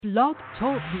Blog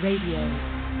Talk Radio.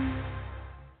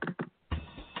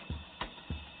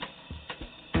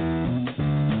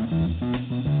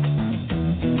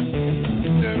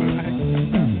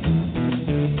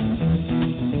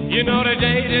 You know the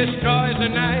day destroys the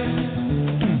night,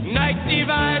 night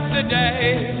divides the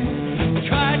day.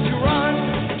 Try to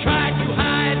run, try to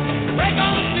hide, break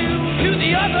on through to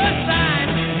the other side,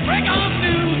 break on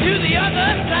through to the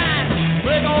other side,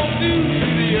 break on through to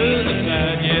the other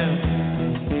side, yeah.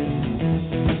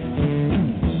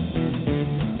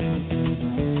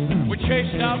 We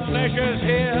chased our pleasures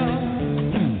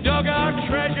here, dug our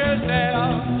treasures there,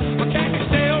 but can't you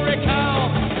still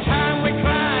recall the time we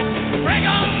cried? Break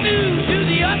on through to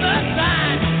the other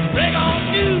side. Break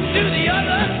on through to the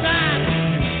other side.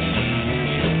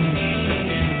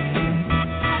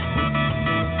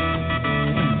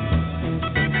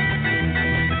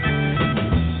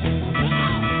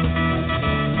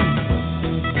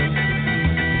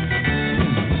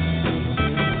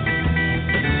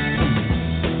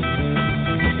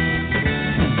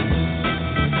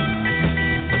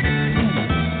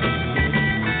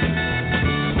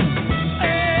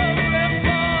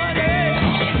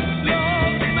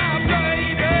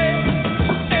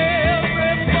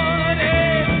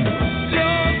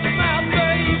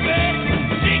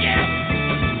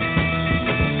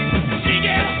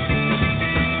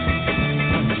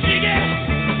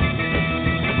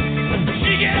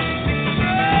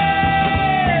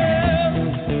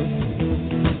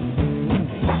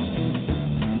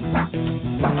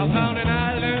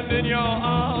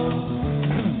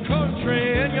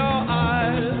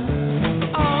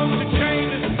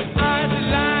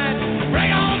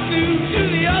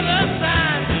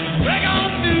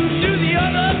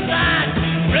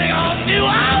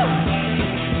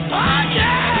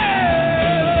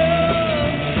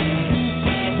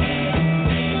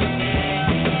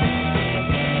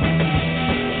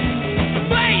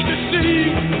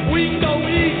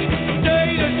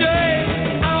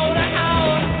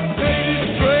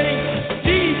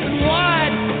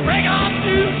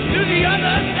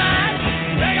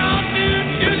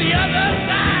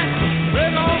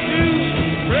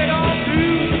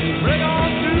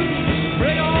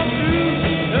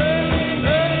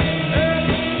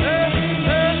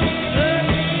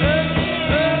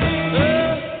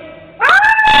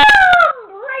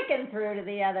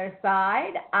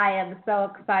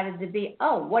 So excited to be,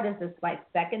 what is this, my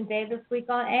second day this week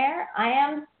on air? I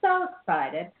am so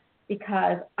excited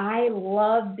because I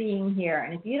love being here.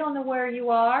 And if you don't know where you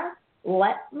are,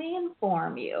 let me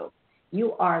inform you.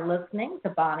 You are listening to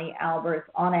Bonnie Albers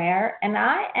on air, and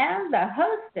I am the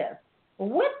hostess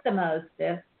with the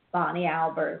mostest, Bonnie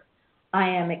Albers. I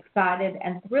am excited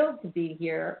and thrilled to be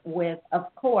here with,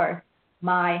 of course,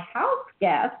 my house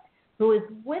guest who is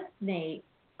with me.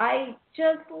 I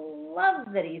just love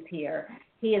that he's here.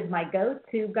 He is my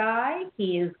go-to guy.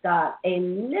 He's got a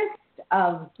list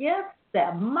of gifts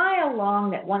a mile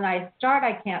long that when I start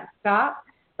I can't stop,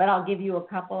 but I'll give you a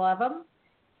couple of them.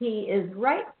 He is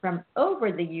right from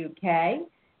over the UK.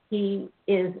 He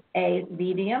is a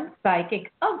medium,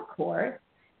 psychic, of course.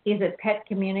 He's a pet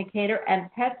communicator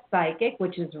and pet psychic,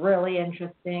 which is really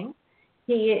interesting.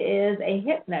 He is a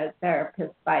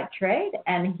hypnotherapist by trade,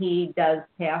 and he does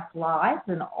past lives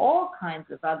and all kinds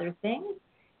of other things.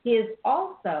 He is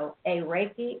also a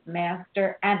Reiki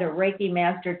master and a Reiki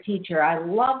master teacher. I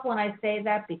love when I say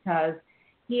that because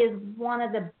he is one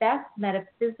of the best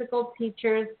metaphysical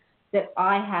teachers that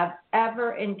I have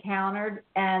ever encountered,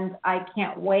 and I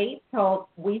can't wait till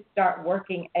we start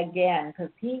working again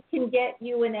because he can get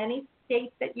you in any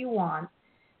state that you want,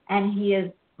 and he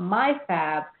is my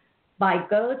fab. My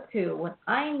go-to when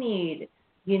I need,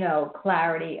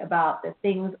 clarity about the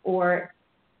things or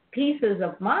pieces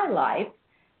of my life.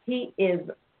 He is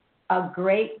a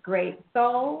great, great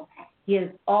soul. He is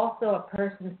also a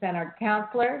person-centered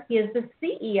counselor. He is the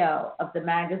CEO of the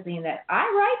magazine that I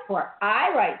write for.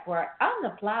 I'm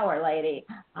the flower lady.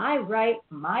 I write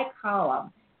my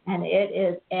column, and it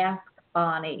is Ask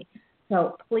Bonnie.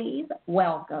 So please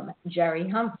welcome Jerry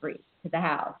Humphreys to the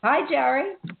house. Hi,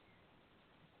 Jerry.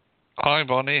 Hi,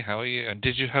 Bonnie. How are you? And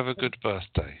did you have a good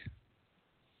birthday?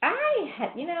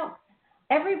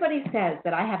 Everybody says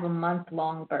that I have a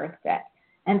month-long birthday.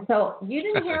 And so you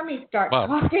didn't hear me start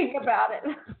talking about it.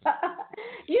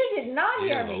 You did not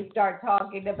hear me start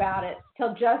talking about it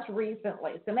till just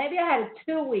recently. So maybe I had a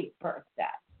 2-week birthday.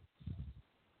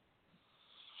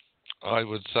 I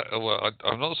would say,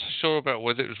 I'm not so sure about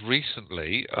whether it was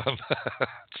recently.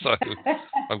 So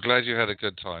I'm glad you had a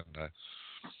good time, though.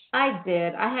 I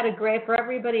did. I had a great, for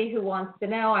everybody who wants to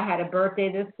know, I had a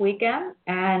birthday this weekend,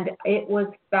 and it was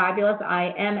fabulous.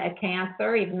 I am a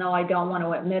Cancer, even though I don't want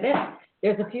to admit it.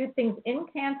 There's a few things in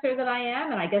Cancer that I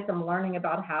am, and I guess I'm learning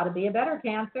about how to be a better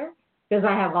Cancer, because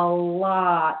I have a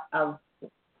lot of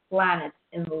planets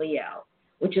in Leo,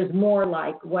 which is more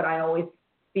like what I always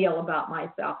feel about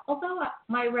myself, although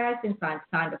my rising sign's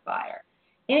kind of fire.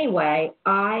 Anyway,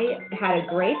 I had a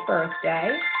great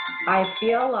birthday. I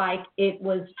feel like it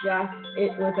was a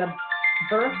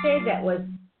birthday that was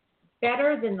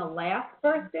better than the last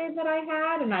birthday that I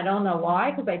had, and I don't know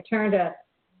why, because I turned a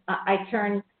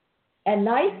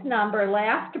nice number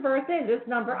last birthday. This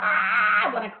number, I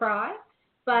want to cry.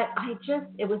 But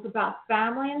it was about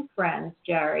family and friends,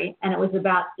 Jerry, and it was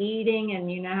about eating,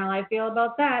 and you know how I feel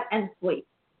about that, and sleep.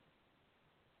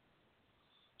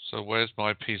 So where's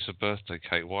my piece of birthday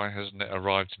cake? Why hasn't it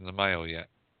arrived in the mail yet?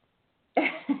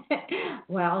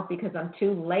 Well, because I'm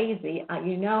too lazy.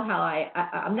 You know how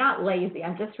I'm not lazy.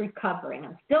 I'm just recovering.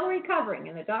 I'm still recovering,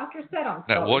 and the doctor said I'm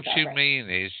still what recovering. you mean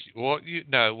is what you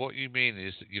mean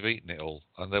is that you've eaten it all,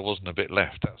 and there wasn't a bit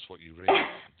left. That's what you really mean.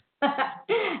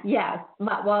 Yes.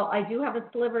 Well, I do have a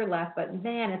sliver left, but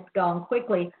man, it's going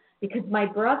quickly because my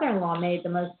brother-in-law made the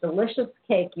most delicious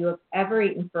cake you have ever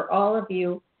eaten. For all of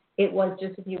you, it was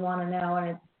just, if you want to know, and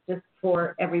it's just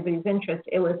for everybody's interest.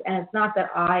 It was, and it's not that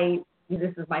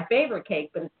this is my favorite cake,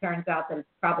 but it turns out that it's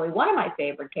probably one of my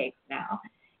favorite cakes now.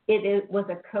 It was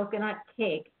a coconut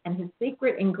cake, and his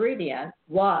secret ingredient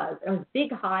was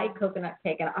big, high coconut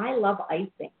cake, and I love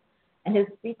icing. And his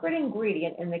secret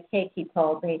ingredient in the cake, he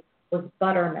told me, was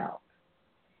buttermilk.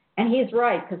 And he's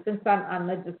right, because since I'm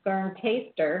a discerned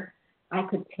taster, I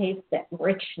could taste the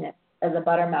richness of the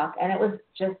buttermilk, and it was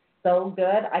just so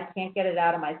good, I can't get it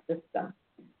out of my system.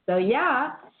 So,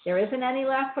 yeah, there isn't any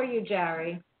left for you,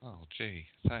 Jerry. Oh, gee,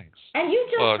 thanks. And you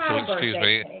just had a excuse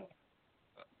birthday me. cake.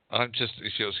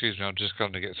 If you'll excuse me, I'm just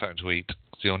going to get something to eat.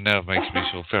 You're now making me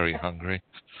feel very hungry.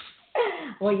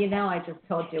 Well, I just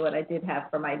told you what I did have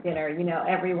for my dinner.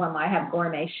 I have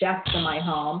gourmet chefs in my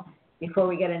home before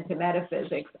we get into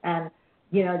metaphysics, and,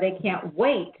 they can't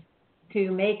wait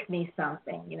to make me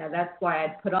something. That's why I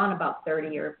put on about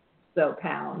 30 or so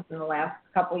pounds in the last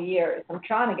couple of years. I'm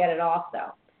trying to get it off,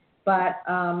 though. But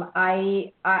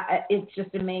it's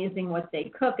just amazing what they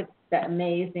cook. It's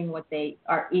amazing what they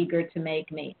are eager to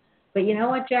make me. But you know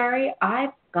what, Jerry?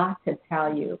 I've got to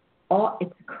tell you,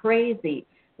 it's crazy.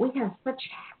 We have such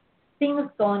things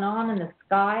going on in the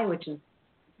sky, which is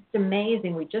just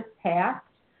amazing. We just passed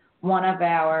one of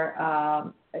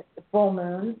our full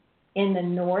moons in the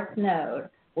North Node,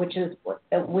 which is what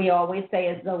we always say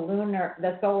is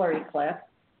the solar eclipse,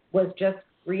 was just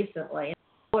recently.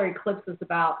 The solar eclipse is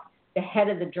about the head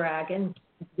of the dragon,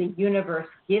 the universe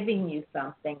giving you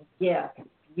something, gifts,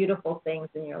 beautiful things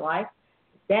in your life.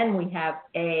 Then we have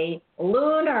a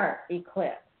lunar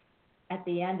eclipse at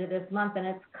the end of this month, and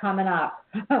it's coming up.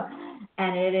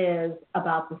 And it is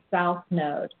about the South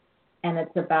Node, and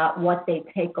it's about what they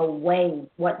take away,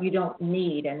 what you don't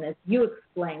need. And as you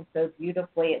explained so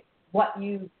beautifully, it's what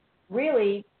you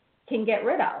really can get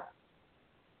rid of.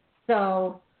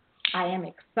 So I am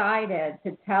excited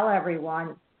to tell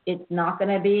everyone it's not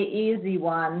going to be an easy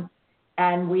one.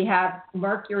 And we have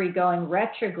Mercury going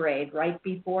retrograde right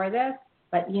before this.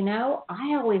 But,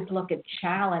 I always look at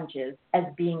challenges as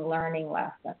being learning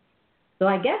lessons. So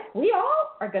I guess we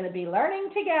all are going to be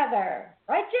learning together.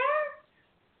 Right, Jer?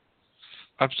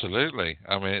 Absolutely.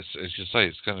 I mean, as you say,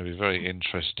 it's going to be very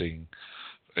interesting.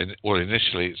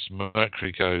 Initially,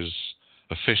 Mercury goes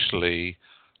officially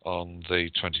on the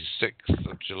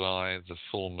 26th of July. The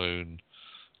full moon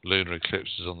lunar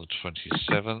eclipse is on the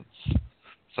 27th.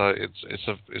 So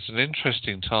it's an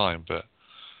interesting time, but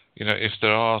if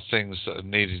there are things that are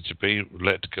needed to be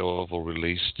let go of or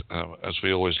released, as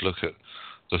we always look at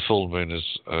the full moon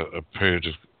as a period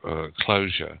of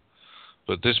closure,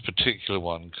 but this particular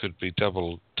one could be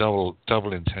double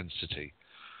intensity.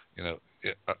 Is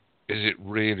it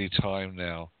really time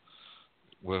now?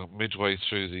 We're midway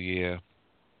through the year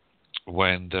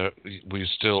when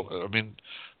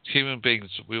human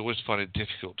beings, we always find it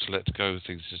difficult to let go of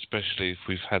things, especially if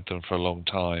we've had them for a long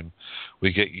time.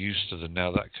 We get used to them.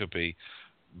 Now, that could be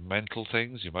mental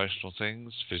things, emotional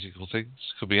things, physical things.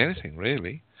 Could be anything,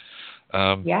 really.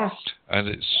 Yes. And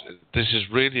this is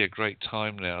really a great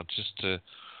time now just to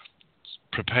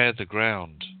prepare the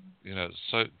ground,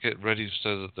 so get ready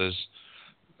so that there's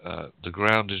the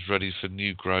ground is ready for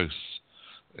new growth,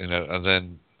 and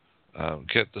then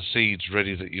get the seeds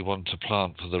ready that you want to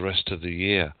plant for the rest of the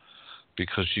year,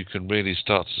 because you can really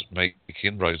start to make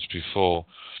inroads before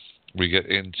we get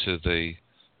into the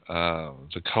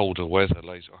the colder weather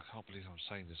later. I can't believe I'm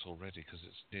saying this already because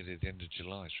it's nearly the end of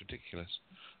July. It's ridiculous.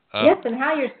 Yes, and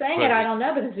how you're saying it, I don't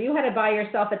know, because you had to buy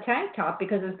yourself a tank top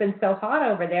because it's been so hot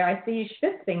over there. I see you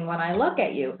schwitzing when I look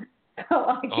at you. So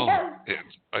I guess.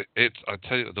 I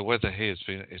tell you, the weather here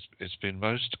it's been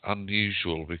most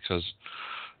unusual because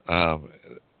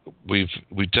we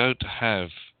don't have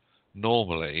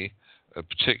normally,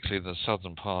 particularly in the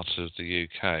southern part of the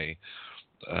UK,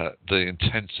 the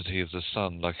intensity of the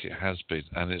sun like it has been,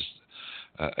 and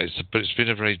but it's been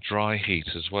a very dry heat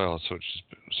as well. So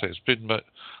it's been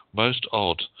most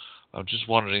odd. I'm just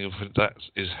wondering if that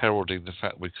is heralding the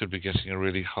fact we could be getting a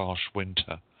really harsh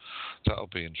winter. That'll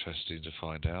be interesting to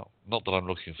find out. Not that I'm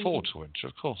looking forward to winter,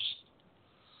 of course.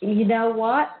 You know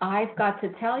what? I've got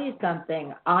to tell you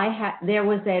something. There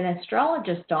was an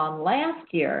astrologist on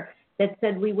last year that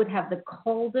said we would have the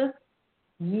coldest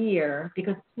year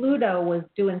because Pluto was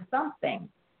doing something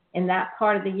in that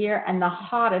part of the year, and the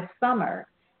hottest summer.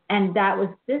 And that was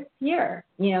this year,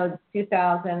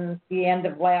 the end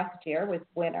of last year was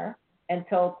winter and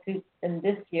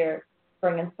this year,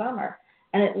 spring and summer.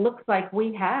 And it looks like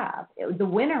we have. The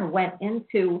winter went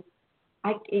into,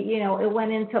 it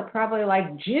went into probably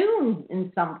like June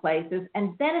in some places,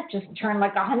 and then it just turned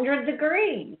like 100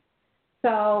 degrees.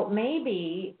 So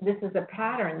maybe this is a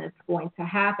pattern that's going to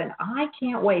happen. I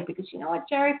can't wait because you know what,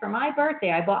 Jerry? For my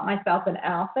birthday, I bought myself an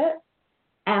outfit,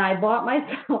 and I bought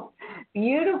myself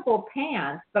beautiful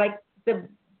pants. But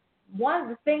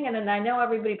and I know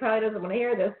everybody probably doesn't want to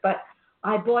hear this, but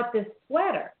I bought this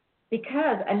sweater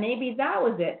and maybe that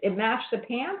was it. It matched the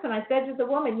pants, and I said to the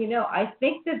woman, I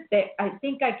think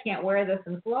I can't wear this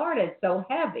in Florida. It's so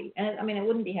heavy, and it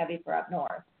wouldn't be heavy for up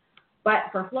north.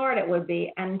 But for Florida, it would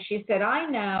be. And she said, I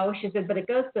know. She said, but it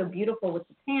goes so beautiful with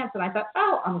the pants. And I thought,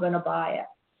 I'm going to buy it.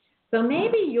 So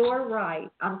maybe you're right.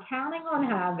 I'm counting on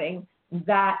having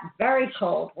that very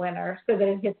cold winter so that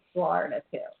it hits Florida,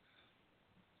 too.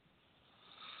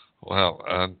 Well,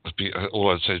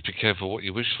 all I'd say is be careful what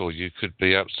you wish for. You could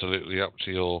be absolutely up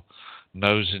to your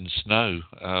nose in snow.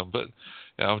 But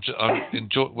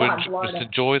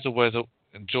enjoy the weather.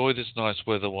 Enjoy this nice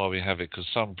weather while we have it, because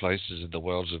some places in the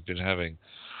world have been having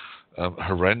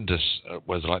horrendous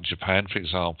weather, like Japan, for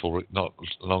example, not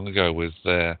long ago with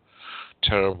their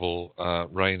terrible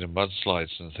rain and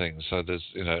mudslides and things. So there's,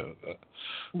 a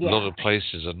lot of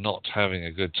places are not having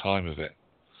a good time of it.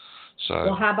 So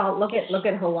well, how about look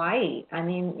at Hawaii?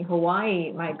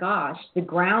 Hawaii, my gosh, the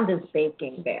ground is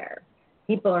baking there.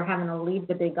 People are having to leave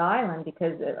the Big Island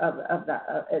because of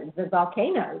the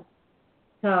volcanoes.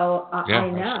 So I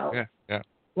know. Yeah.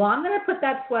 Well, I'm going to put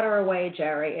that sweater away,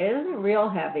 Jerry. It isn't real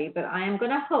heavy, but I am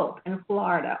going to hope in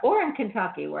Florida or in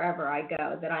Kentucky, wherever I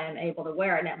go, that I am able to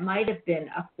wear it. And it might have been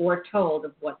a foretold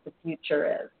of what the future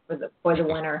is for the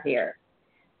winter here.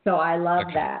 So I love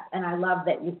that, and I love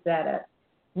that you said it.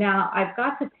 Now, I've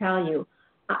got to tell you,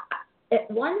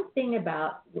 one thing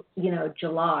about,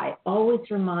 July always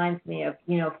reminds me of,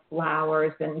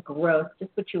 flowers and growth,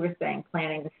 just what you were saying,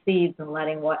 planting the seeds and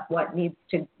letting what needs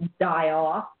to die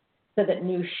off so that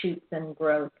new shoots and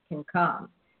growth can come,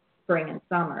 spring and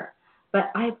summer.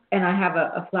 But I have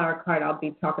a flower card I'll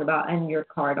be talking about, and your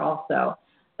card also.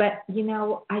 But,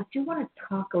 I do want to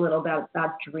talk a little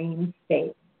about dream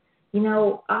state.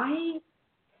 I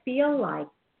feel like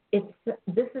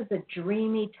this is a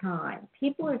dreamy time.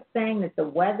 People are saying that the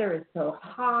weather is so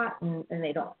hot and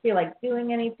they don't feel like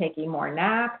doing any, taking more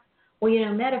naps. Well,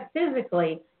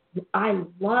 metaphysically, I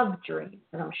love dreams,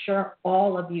 and I'm sure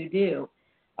all of you do.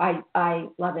 I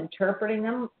love interpreting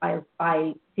them.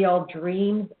 I feel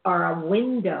dreams are a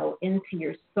window into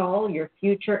your soul, your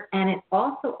future, and it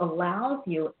also allows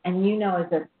you, and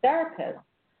as a therapist,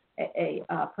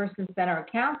 a person-centered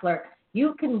counselor,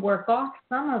 you can work off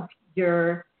some of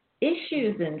your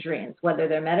issues in dreams, whether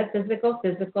they're metaphysical,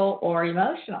 physical, or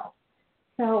emotional.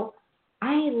 So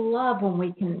I love when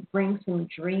we can bring some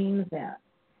dreams in.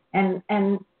 And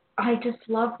I just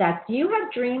love that. Do you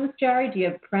have dreams, Jerry? Do you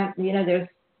have there's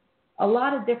a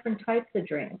lot of different types of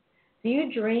dreams. Do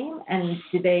you dream, and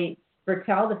do they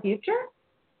foretell the future?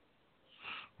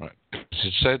 Right.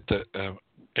 It's said that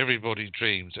everybody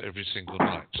dreams every single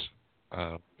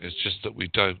night. It's just that we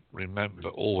don't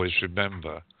always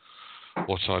remember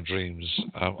what our dreams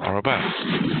are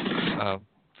about.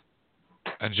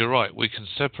 And you're right, we can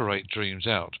separate dreams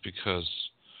out because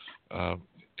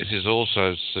it is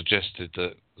also suggested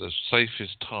that the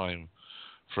safest time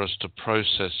for us to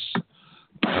process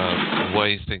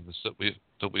away things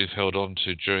that we've held on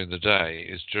to during the day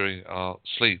is during our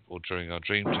sleep or during our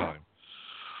dream time.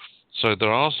 So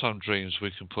there are some dreams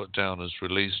we can put down as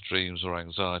release dreams or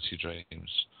anxiety dreams.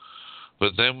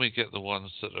 But then we get the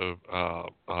ones that are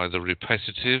either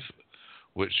repetitive,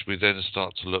 which we then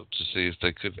start to look to see if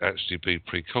they could actually be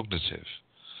precognitive.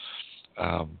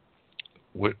 And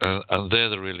they're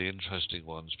the really interesting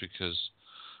ones because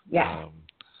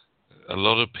a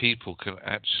lot of people can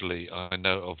actually, I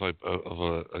know of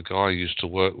a guy I used to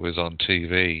work with on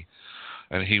TV,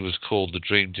 and he was called the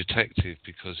Dream Detective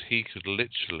because he could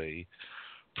literally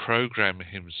program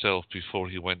himself before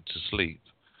he went to sleep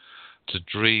to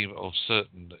dream of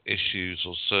certain issues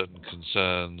or certain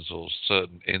concerns or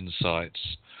certain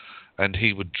insights, and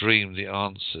he would dream the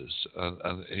answers.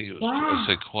 And he was, I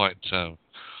say, quite.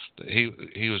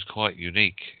 He was quite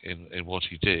unique in what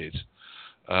he did.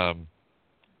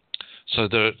 So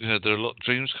there are a lot.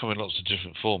 Dreams come in lots of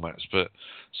different formats, but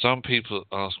some people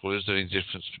ask, well, is there any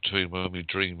difference between when we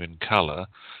dream in colour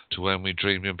to when we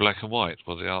dream in black and white?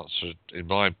 Well, the answer,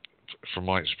 from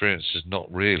my experience, is not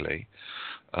really.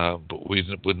 But we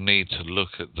would need to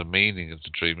look at the meaning of the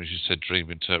dream, as you said, dream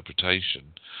interpretation,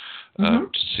 to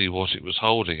see what it was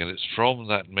holding. And it's from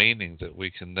that meaning that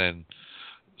we can then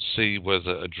see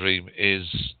whether a dream is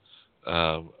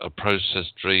a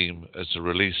processed dream, it's a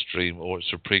released dream, or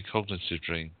it's a precognitive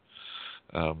dream.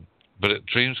 But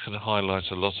dreams can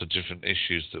highlight a lot of different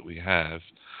issues that we have,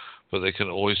 but they can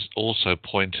always also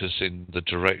point us in the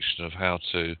direction of how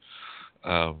to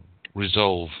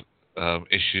resolve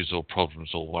issues or problems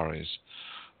or worries.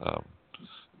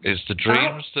 It's the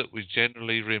dreams that we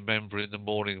generally remember in the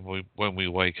morning when we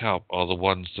wake up are the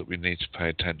ones that we need to pay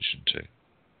attention to.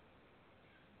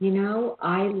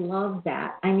 I love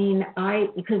that. I mean,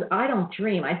 because I don't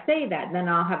dream. I say that, and then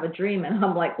I'll have a dream, and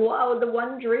I'm like, whoa, the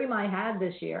one dream I had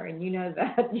this year. And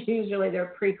that usually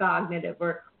they're precognitive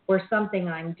or something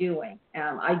I'm doing.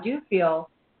 I do feel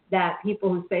that people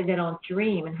who say they don't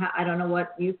dream, and I don't know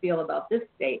what you feel about this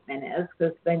statement is,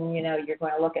 because then, you're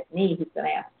going to look at me, who's going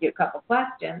to ask you a couple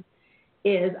questions,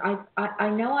 is I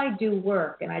know I do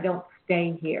work and I don't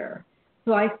stay here.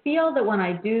 So I feel that when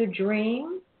I do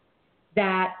dream,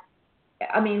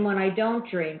 when I don't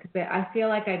dream, because I feel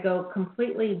like I go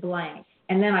completely blank,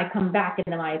 and then I come back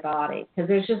into my body, because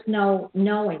there's just no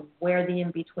knowing where the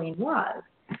in-between was.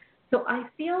 So I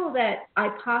feel that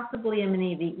I possibly am in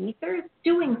the ethers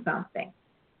doing something.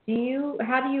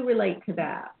 How do you relate to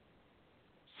that?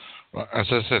 Well, as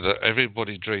I said,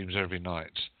 everybody dreams every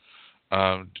night.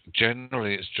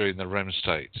 Generally, it's during the REM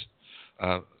state.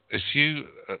 If you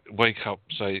wake up,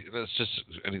 say, that's just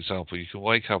an example. You can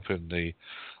wake up in the,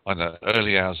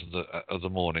 early hours of the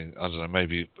morning. I don't know,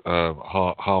 maybe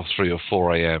 3:30 or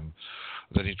 4 a.m.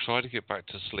 Then you try to get back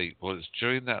to sleep. Well, it's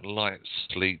during that light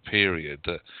sleep period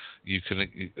that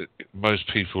most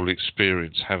people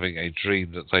experience having a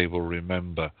dream that they will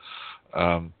remember.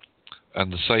 And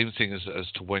the same thing as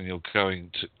to when you're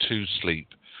going to sleep.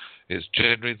 It's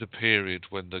generally the period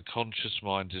when the conscious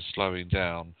mind is slowing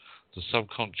down, the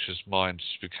subconscious mind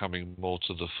is becoming more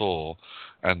to the fore,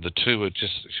 and the two are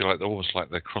just, if you like, almost like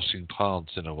they're crossing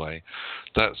paths in a way.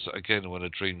 That's, again, when a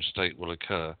dream state will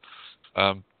occur.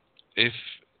 If,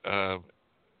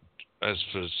 as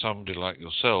for somebody like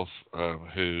yourself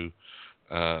who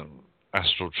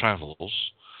astral travels,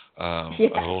 a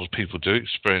lot of people do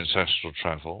experience astral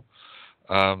travel,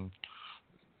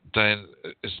 then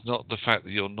it's not the fact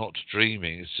that you're not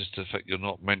dreaming, it's just the fact you're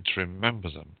not meant to remember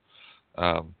them.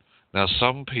 Now,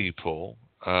 some people,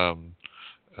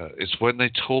 it's when they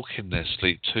talk in their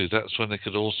sleep too, that's when they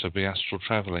could also be astral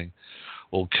traveling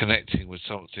or connecting with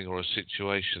something or a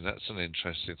situation. That's an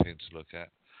interesting thing to look at.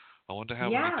 I wonder how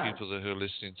many people who are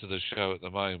listening to the show at the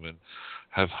moment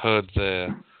have heard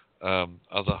their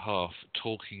other half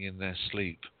talking in their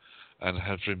sleep and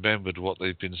have remembered what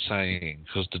they've been saying,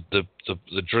 because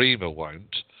the dreamer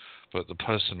won't, but the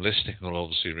person listening will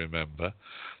obviously remember.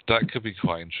 That could be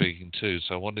quite intriguing too.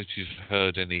 So I wonder if you've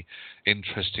heard any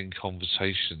interesting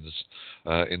conversations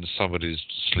in somebody's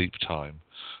sleep time.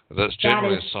 That's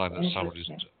generally a sign that somebody's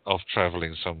off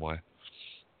traveling somewhere.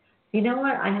 You know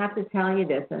what? I have to tell you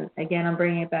this, and again, I'm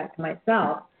bringing it back to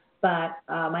myself, but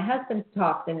my husband's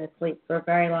talked in his sleep for a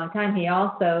very long time. He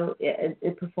also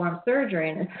performed surgery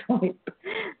in his sleep.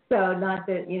 So not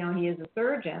that, he is a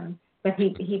surgeon, but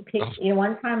he picked,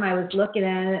 one time I was looking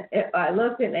at it, I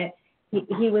looked at it,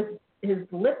 his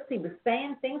lips, he was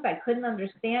saying things I couldn't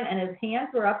understand, and his hands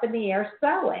were up in the air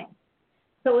sewing.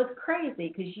 So it's crazy,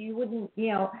 because you wouldn't,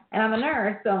 and I'm a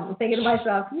nurse, so I'm thinking to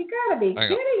myself, you got to be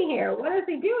kidding here. What is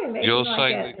he doing? You're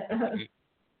saying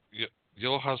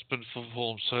your husband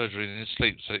performed surgery in his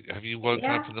sleep, so have you woken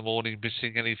up in the morning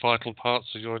missing any vital parts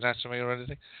of your anatomy or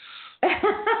anything?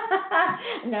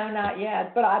 No, not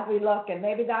yet, but I'd be looking.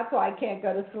 Maybe that's why I can't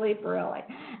go to sleep really.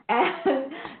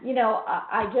 And,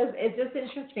 it's just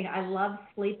interesting. I love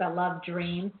sleep. I love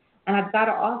dreams. And I've got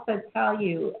to also tell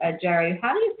you, Jerry,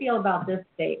 how do you feel about this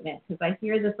statement? Because I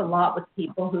hear this a lot with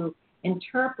people who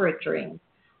interpret dreams.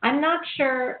 I'm not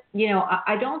sure,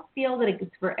 I don't feel that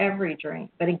it's for every dream.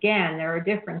 But again, there are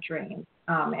different dreams.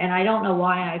 And I don't know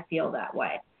why I feel that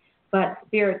way. But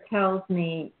Spirit tells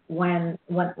me when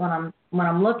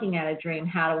I'm looking at a dream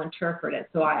how to interpret it.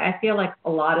 So I feel like a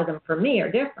lot of them for me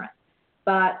are different.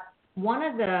 But one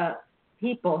of the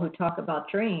people who talk about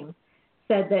dreams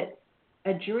said that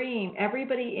a dream,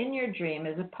 everybody in your dream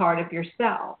is a part of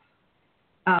yourself.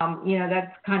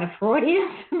 That's kind of Freudian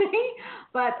to me.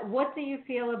 But what do you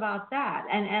feel about that?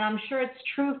 And I'm sure it's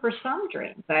true for some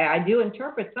dreams. I do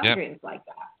interpret some dreams like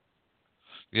that.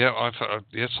 Yeah,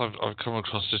 I've come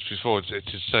across this before. It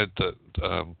is said that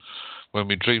when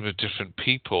we dream of different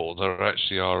people, they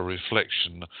actually are a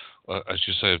reflection, as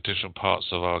you say, of different parts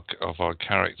of our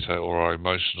character or our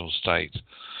emotional state.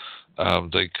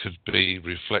 They could be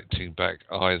reflecting back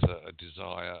either a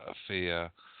desire, a fear.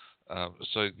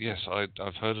 So yes,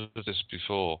 I've heard of this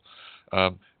before.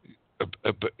 But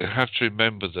you have to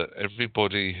remember that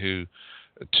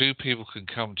two people can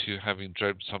come to you having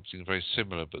dreamt something very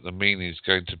similar, but the meaning is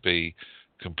going to be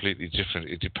completely different.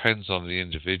 It depends on the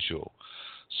individual.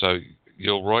 So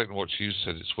you're right in what you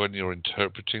said. It's when you're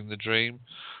interpreting the dream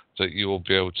that you will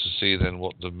be able to see then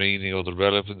what the meaning or the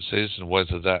relevance is, and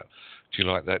whether that, if you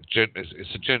like,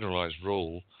 it's a generalized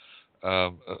rule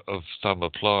of thumb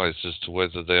applies as to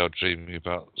whether they are dreaming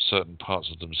about certain parts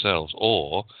of themselves,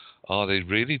 or are they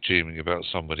really dreaming about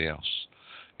somebody else?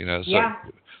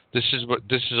 This is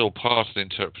all part of the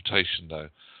interpretation, though.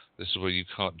 This is where you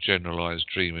can't generalize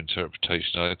dream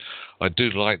interpretation. I do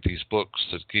like these books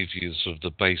that give you sort of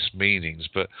the base meanings,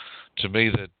 but to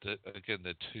me,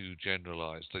 they're too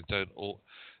generalized. They don't all.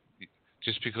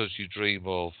 Just because you dream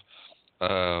of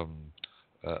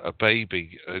a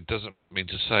baby, it doesn't mean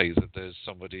to say that there's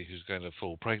somebody who's going to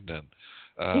fall pregnant.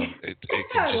 It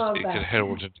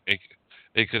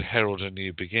could herald a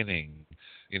new beginning.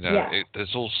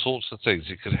 There's all sorts of things.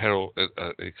 It could herald.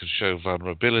 It could show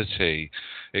vulnerability.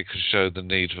 It could show the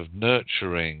need of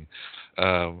nurturing.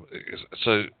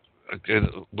 So again,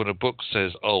 when a book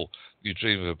says, "Oh, you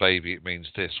dream of a baby," it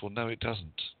means this. Well, no, it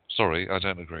doesn't. Sorry, I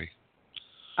don't agree.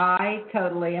 I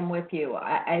totally am with you.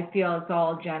 I feel it's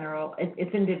all general.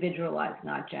 It's individualized,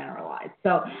 not generalized.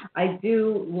 So I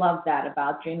do love that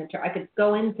about dream interpretation. I could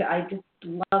go into. I just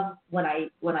love when I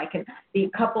can. The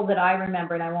couple that I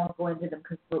remember, and I won't go into them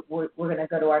because we're going to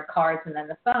go to our cards and then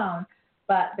the phone.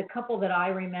 But the couple that I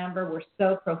remember were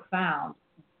so profound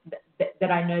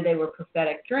that I know they were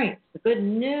prophetic dreams. The good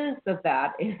news of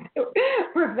that is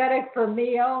prophetic for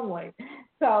me only.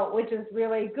 So, which is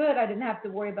really good. I didn't have to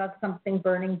worry about something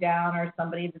burning down or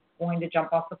somebody that's going to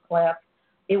jump off a cliff.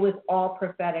 It was all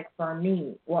prophetic for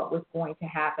me, what was going to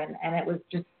happen. And it was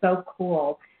just so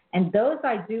cool. And those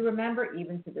I do remember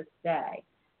even to this day.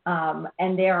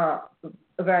 And they are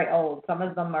very old. Some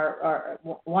of them are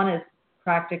one is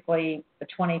practically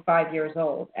 25 years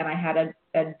old. And I had a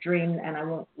dream, and I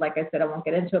won't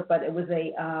get into it, but it was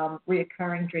a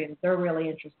reoccurring dream. They're really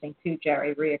interesting too,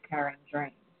 Jerry, reoccurring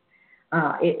dreams.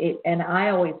 And I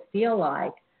always feel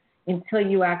like until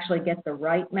you actually get the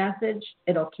right message,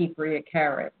 it'll keep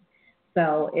reoccurring.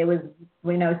 So it was,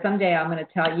 someday I'm going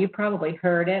to tell you, probably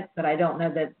heard it, but I don't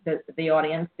know that the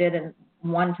audience did. And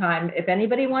one time, if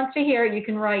anybody wants to hear it, you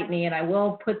can write me, and I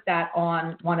will put that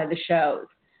on one of the shows.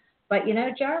 But,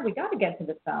 Jared, we got to get to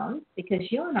the phones because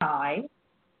you and I,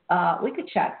 we could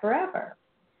chat forever.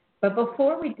 But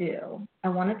before we do, I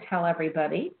want to tell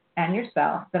everybody and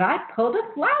yourself that I pulled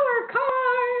a flower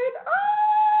card.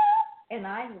 And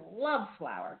I love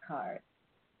flower cards.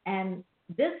 And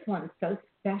this one's so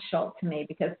special to me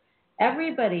because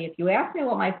everybody, if you ask me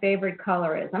what my favorite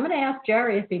color is, I'm going to ask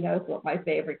Jerry if he knows what my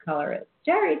favorite color is.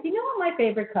 Jerry, do you know what my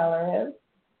favorite color is?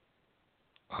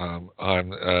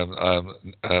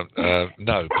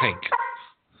 No, pink.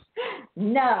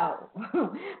 No,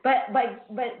 but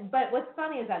what's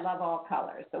funny is I love all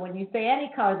colors. So when you say any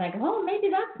colors, I go, oh, maybe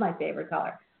that's my favorite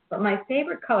color. But my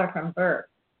favorite color from birth,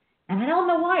 and I don't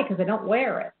know why because I don't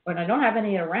wear it, but I don't have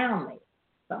any around me.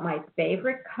 But my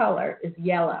favorite color is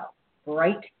yellow,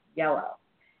 bright yellow.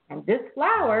 And this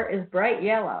flower is bright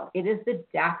yellow. It is the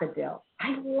daffodil.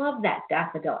 I love that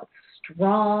daffodil. It's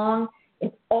strong.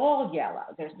 It's all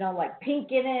yellow. There's no like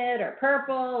pink in it or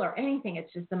purple or anything.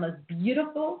 It's just the most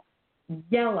beautiful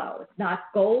yellow. It's not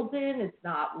golden. It's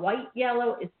not white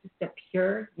yellow. It's just a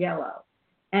pure yellow.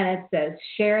 And it says,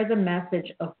 share the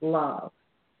message of love.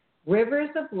 Rivers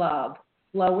of love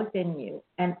flow within you,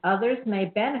 and others may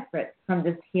benefit from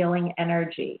this healing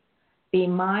energy. Be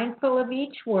mindful of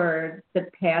each word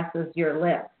that passes your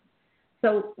lips.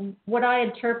 So what I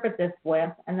interpret this with,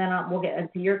 and then we'll get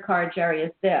into your card, Jerry,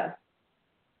 is this.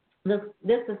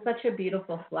 This is such a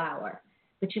beautiful flower,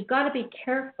 but you've got to be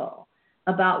careful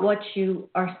about what you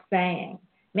are saying.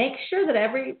 Make sure that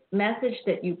every message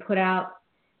that you put out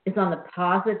is on the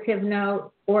positive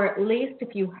note, or at least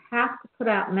if you have to put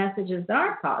out messages that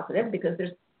aren't positive, because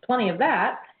there's plenty of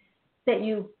that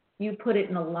you put it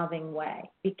in a loving way.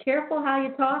 Be careful how you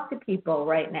talk to people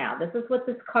right now. This is what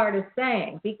this card is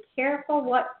saying. Be careful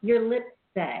what your lips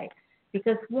say,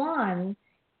 because one,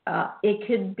 it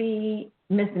could be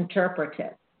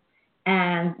misinterpreted,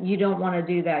 and you don't want to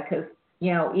do that because,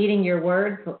 eating your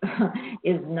words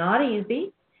is not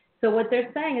easy. So what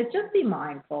they're saying is just be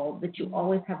mindful that you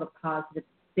always have a positive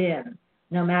spin,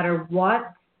 no matter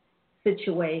what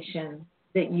situation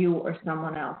that you or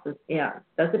someone else is in.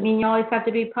 Doesn't mean you always have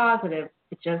to be positive.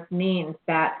 It just means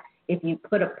that if you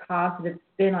put a positive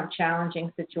spin on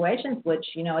challenging situations, which,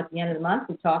 at the end of the month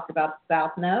we talked about the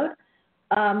South Node,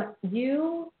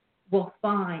 you will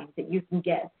find that you can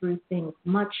get through things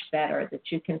much better, that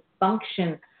you can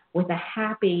function with a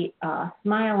happy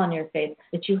smile on your face,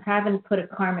 that you haven't put a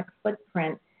karmic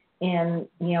footprint in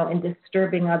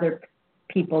disturbing other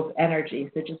people's energy.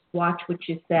 So just watch what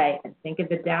you say and think of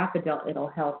the daffodil. It'll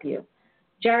help you.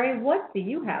 Jerry, what do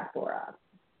you have for us?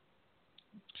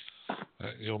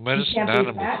 Your medicine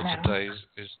animal for today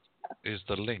is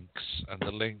the lynx, and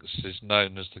the lynx is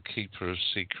known as the keeper of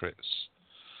secrets.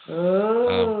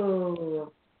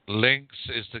 Oh. Lynx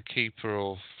is the keeper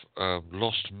of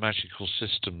lost magical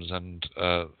systems and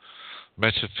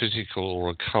metaphysical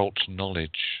or occult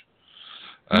knowledge.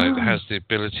 It has the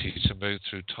ability to move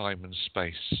through time and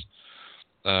space.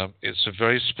 It's a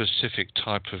very specific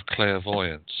type of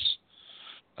clairvoyance.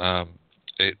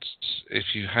 If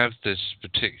you have this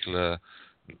particular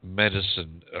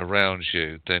medicine around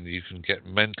you, then you can get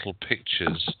mental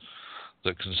pictures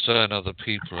that concern other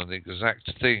people and the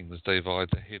exact things they've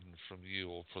either hidden from you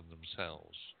or from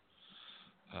themselves.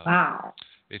 Wow.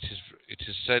 It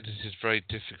is said it is very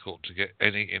difficult to get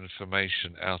any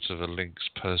information out of a lynx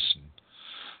person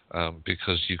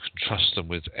because you can trust them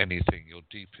with anything, your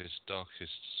deepest,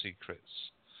 darkest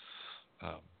secrets.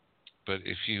 But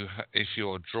if you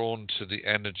are drawn to the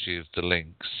energy of the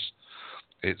lynx,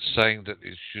 it's saying that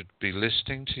you should be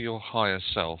listening to your higher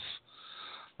self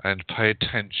and pay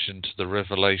attention to the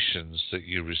revelations that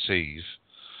you receive,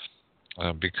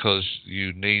 because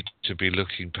you need to be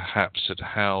looking perhaps at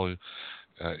how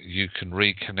you can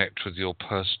reconnect with your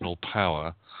personal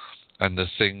power and the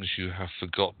things you have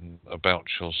forgotten about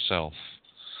yourself.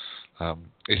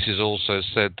 It is also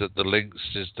said that the lynx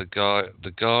is the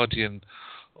guardian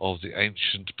of the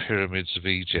ancient pyramids of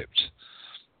Egypt.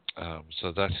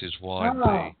 So that is why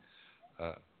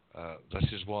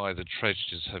the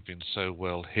treasures have been so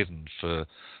well hidden for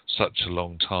such a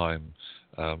long time.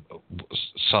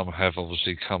 Some have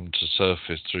obviously come to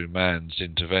surface through man's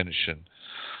intervention,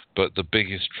 but the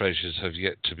biggest treasures have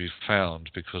yet to be found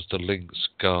because the lynx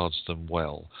guards them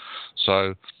well.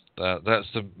 So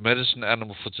that's the medicine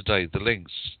animal for today, the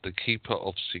lynx, the keeper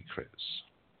of secrets.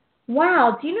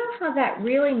 Wow, do you know how that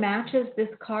really matches this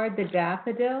card, the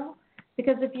daffodil?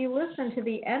 Because if you listen to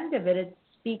the end of it, it's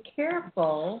be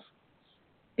careful,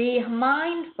 be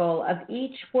mindful of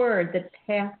each word that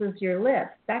passes your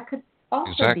lips. That could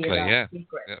also be about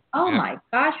secrets. Yeah. Oh my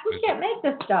gosh, we can't make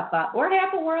this stuff up. We're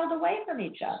half a world away from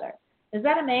each other. Is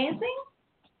that amazing?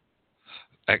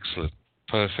 Excellent.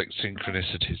 Perfect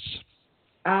synchronicities.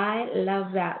 I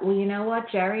love that. Well, you know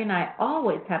what? Jerry and I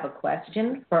always have a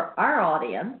question for our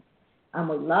audience, and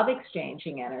we love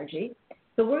exchanging energy.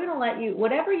 So we're going to let you,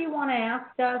 whatever you want to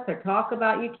ask us or talk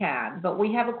about, you can. But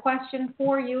we have a question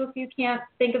for you if you can't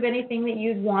think of anything that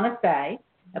you'd want to say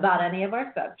about any of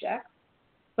our subjects.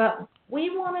 But we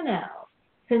want to know,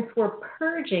 since we're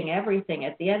purging everything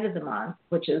at the end of the month,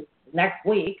 which is next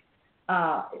week,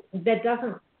 that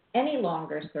doesn't any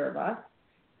longer serve us,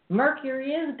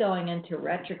 Mercury is going into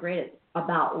retrograde. It's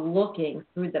about looking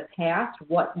through the past,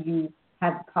 what you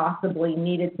have possibly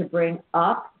needed to bring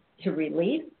up to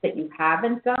release that you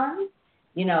haven't done.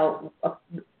 You know,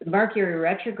 Mercury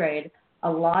retrograde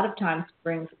a lot of times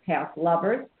brings past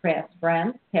lovers, past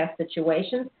friends, past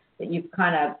situations that you've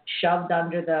kind of shoved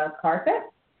under the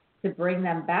carpet to bring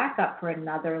them back up for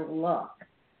another look.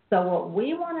 So what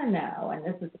we want to know, and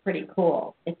this is pretty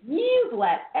cool, if you've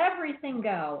let everything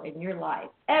go in your life,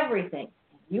 everything,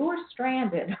 you were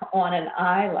stranded on an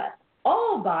island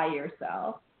all by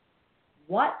yourself,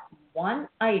 what one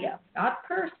item, not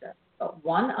person, but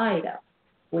one item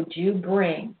would you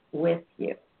bring with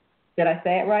you? Did I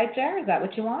say it right, Jerry? Is that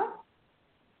what you want?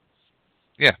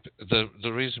 Yeah,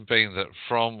 the reason being that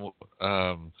from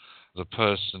the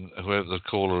person, whoever the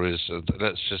caller is,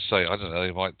 let's just say, I don't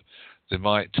know, they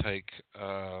might take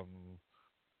a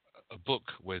book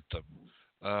with them.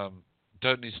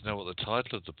 Don't need to know what the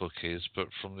title of the book is, but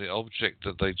from the object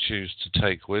that they choose to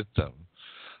take with them,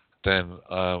 then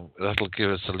that'll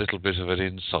give us a little bit of an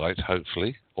insight,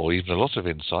 hopefully, or even a lot of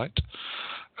insight,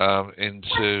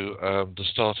 into the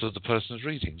start of the person's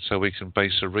reading, so we can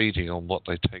base a reading on what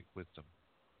they take with them.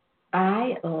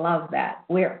 I love that.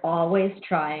 We're always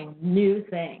trying new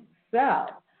things. So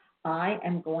I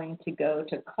am going to go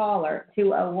to caller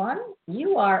 201.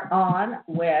 You are on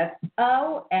with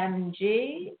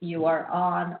OMG. You are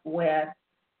on with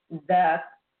the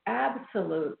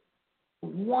absolute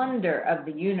wonder of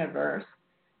the universe,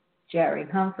 Jerry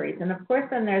Humphreys. And of course,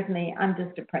 then there's me. I'm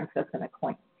just a princess and a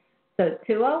queen. So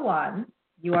 201,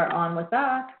 you are on with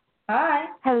us. Hi.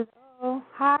 Hello.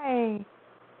 Hi.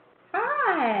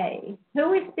 Hi. Who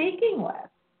are we speaking with?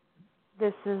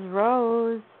 This is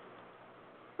Rose.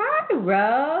 Hi,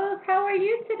 Rose. How are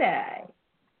you today?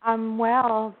 I'm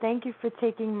well. Thank you for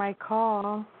taking my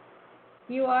call.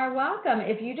 You are welcome.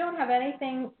 If you don't have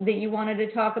anything that you wanted to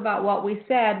talk about what we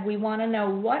said, we want to know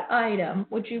what item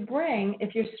would you bring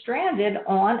if you're stranded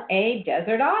on a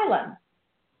desert island?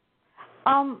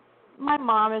 My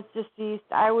mom is deceased.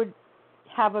 I would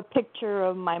have a picture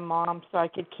of my mom so I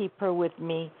could keep her with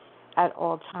me at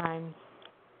all times.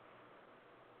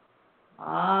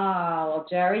 Ah, well,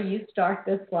 Jerry, you start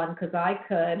this one because I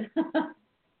could.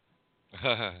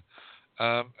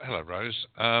 Hello, Rose.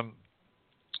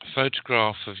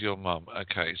 Photograph of your mum.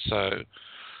 Okay, so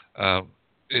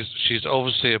she's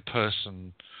obviously a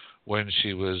person when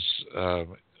she was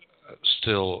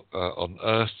still on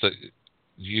Earth that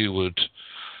you would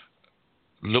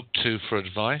look to for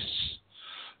advice.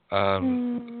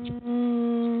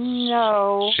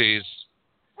 No. She's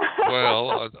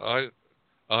well.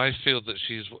 I feel that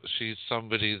she's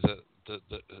somebody that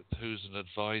who's an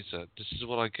advisor. This is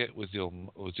what I get with your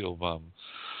mum.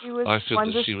 I feel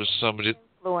that she was somebody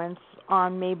influence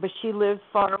on me, but she lived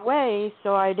far away,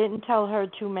 so I didn't tell her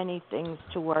too many things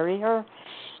to worry her.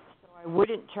 So I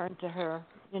wouldn't turn to her,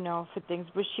 for things.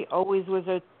 But she always was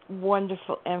a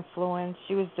wonderful influence.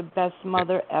 She was the best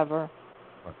mother ever.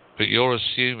 But you're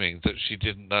assuming that she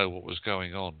didn't know what was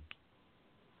going on.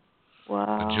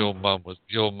 Wow. And your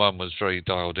mum was very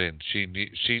dialed in. She knew.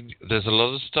 There's a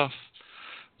lot of stuff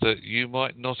that you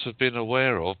might not have been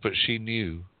aware of, but she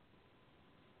knew.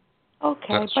 Okay,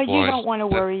 That's but you why don't want to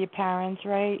worry your parents,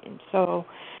 right? And so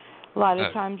a lot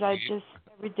of times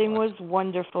everything was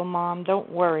wonderful, Mom. Don't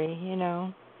worry,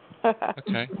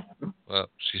 Okay. Well,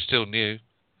 she still knew.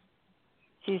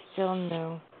 She still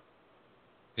knew.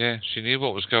 Yeah, she knew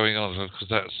what was going on because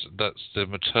that's the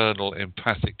maternal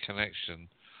empathic connection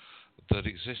that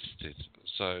existed.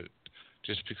 So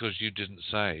just because you didn't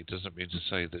say doesn't mean to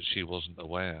say that she wasn't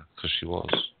aware, because she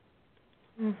was.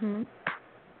 Mhm.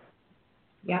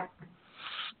 Yeah.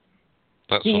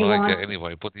 That's what I get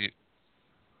anyway. What do you?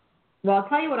 Well, I'll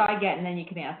tell you what I get, and then you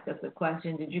can ask us a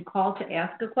question. Did you call to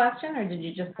ask a question, or did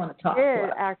you just want to talk to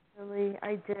us? Actually,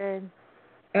 I did.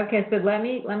 Okay, so let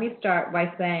me start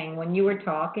by saying when you were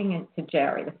talking to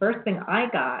Jerry, the first thing I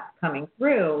got coming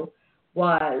through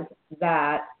was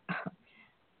that,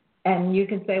 and you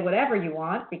can say whatever you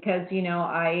want because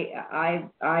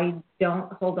I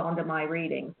don't hold on to my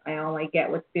readings. I only get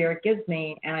what Spirit gives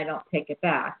me, and I don't take it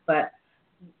back. But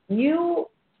you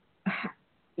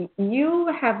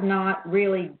have not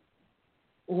really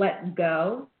let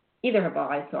go. Either have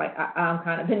I. So I'm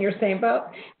kind of in your same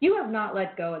boat. You have not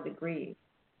let go of the grief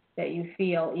that you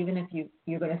feel, even if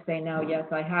you're going to say, no, yes,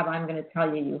 I have, I'm going to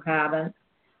tell you haven't,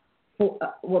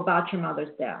 about your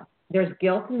mother's death. There's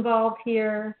guilt involved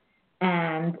here,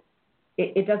 and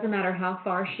it doesn't matter how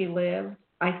far she lived.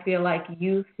 I feel like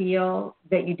you feel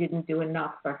that you didn't do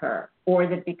enough for her, or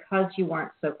that because you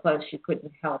weren't so close, you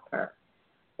couldn't help her.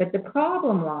 But the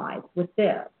problem lies with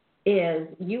this is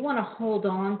you want to hold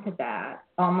on to that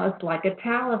almost like a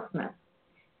talisman,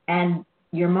 and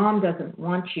your mom doesn't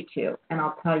want you to, and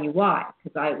I'll tell you why.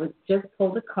 Because I was just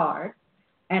pulled a card,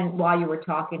 and while you were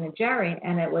talking to Jerry,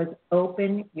 and it was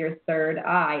open your third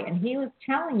eye, and he was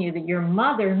telling you that your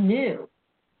mother knew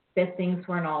that things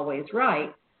weren't always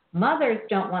right. Mothers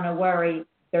don't want to worry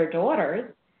their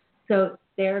daughters, so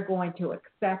they're going to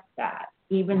accept that,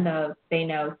 even though they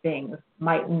know things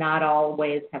might not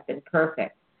always have been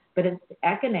perfect. But it's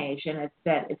echinacea, it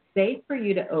said it's safe for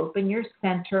you to open your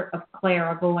center of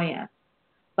clairvoyance.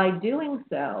 By doing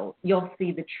so, you'll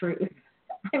see the truth.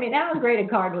 I mean, how great a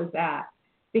card was that?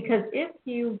 Because if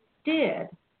you did,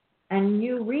 and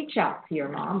you reach out to your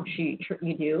mom, you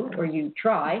do, or you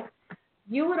try,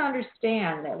 you would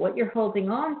understand that what you're holding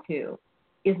on to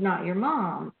is not your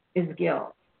mom, is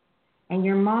guilt. And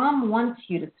your mom wants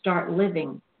you to start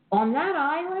living on that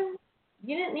island.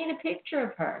 You didn't need a picture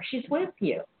of her. She's with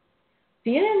you. So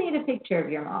you didn't need a picture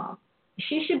of your mom.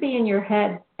 She should be in your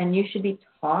head, and you should be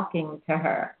talking to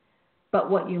her. But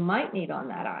what you might need on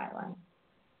that island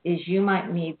is you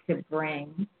might need to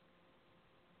bring,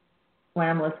 when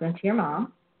I'm listening to your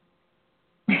mom,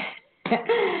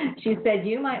 she said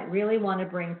you might really want to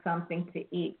bring something to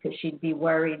eat because she'd be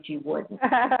worried you wouldn't.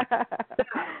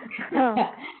 So,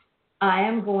 I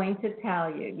am going to tell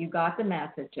you, you got the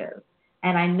messages,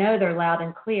 and I know they're loud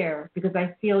and clear because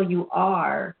I feel you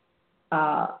are.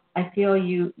 I feel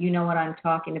you know what I'm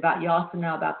talking about. You also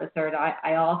know about the third eye.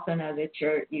 I also know that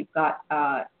you've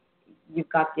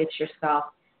got gifts yourself,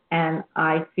 and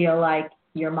I feel like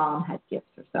your mom had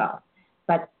gifts herself.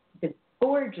 But the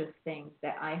gorgeous thing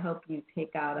that I hope you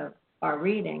take out of our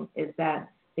reading is that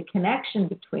the connection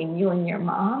between you and your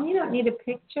mom, you don't need a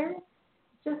picture.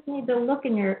 You just need to look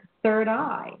in your third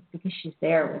eye because she's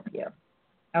there with you.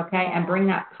 Okay? And bring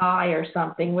that pie or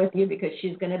something with you because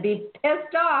she's going to be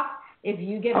pissed off if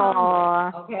you get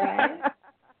hungry. Okay?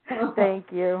 Thank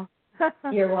you.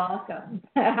 You're welcome.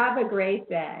 Have a great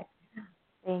day.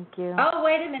 Thank you. Oh,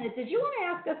 wait a minute. Did you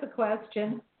want to ask us a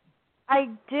question? I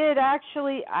did,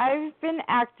 actually. I've been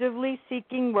actively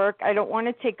seeking work. I don't want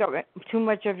to take up too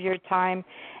much of your time.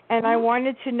 And I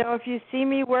wanted to know if you see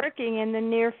me working in the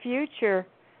near future.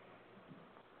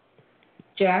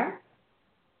 Jer?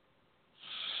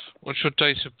 What's your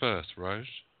date of birth, Rose?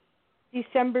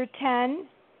 December 10.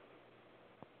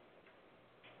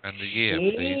 And the year,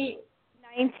 please.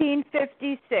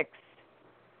 1956.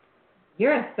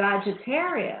 You're a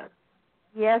Sagittarius.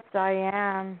 Yes, I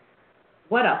am.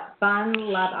 What a fun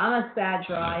love. I'm a Sag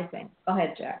rising. Go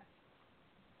ahead, Jack.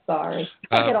 Sorry.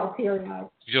 I get all teary-eyed.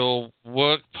 Your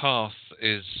work path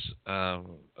is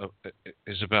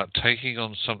about taking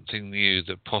on something new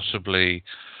that possibly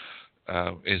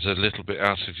is a little bit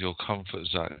out of your comfort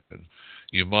zone.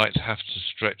 You might have to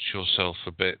stretch yourself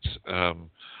a bit,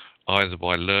 either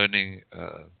by learning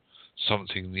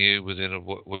something new within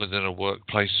a work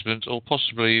placement, or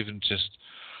possibly even just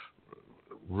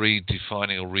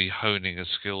redefining or rehoning a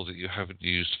skill that you haven't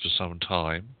used for some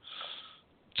time.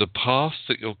 The path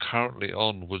that you're currently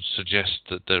on would suggest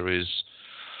that there is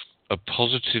a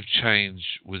positive change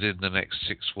within the next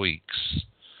 6 weeks,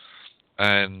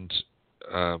 and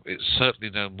it's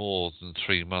certainly no more than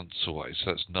 3 months away.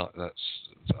 So I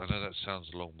know that sounds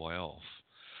a long way off,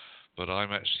 but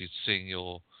I'm actually seeing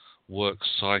your work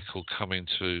cycle coming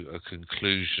to a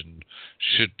conclusion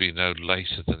should be no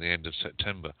later than the end of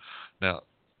September. Now,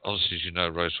 obviously, as you know,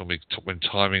 Rose, when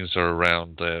timings are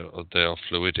around, they are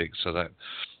fluidic, so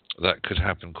that could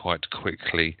happen quite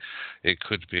quickly. It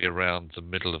could be around the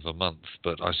middle of a month,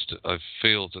 but I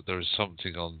feel that there is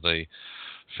something on the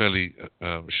fairly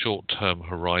short-term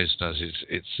horizon, as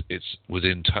it's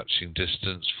within touching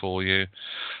distance for you.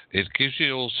 It gives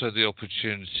you also the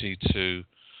opportunity to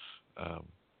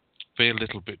be a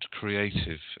little bit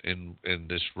creative in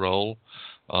this role.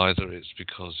 Either it's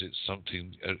because it's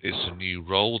a new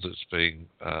role that's being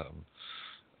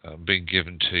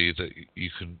given to you that you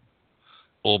can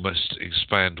almost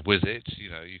expand with it.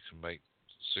 You know, you can make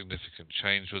significant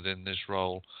change within this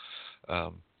role.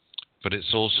 But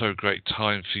it's also a great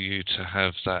time for you to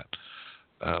have that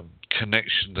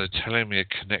connection. They're telling me a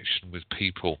connection with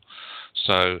people.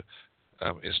 So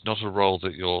it's not a role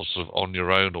that you're sort of on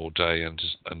your own all day and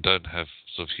don't have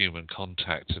sort of human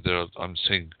contact. I'm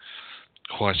seeing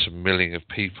quite a milling of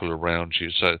people around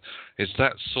you. So it's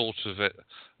that sort of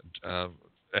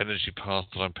energy path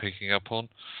that I'm picking up on,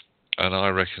 and I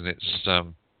reckon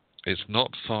it's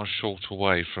not far short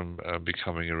away from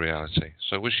becoming a reality.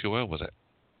 So I wish you well with it.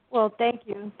 Well, thank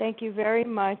you. Thank you very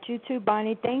much. You too,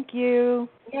 Bonnie. Thank you.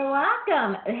 You're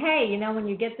welcome. Hey, when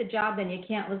you get the job, then you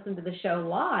can't listen to the show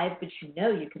live, but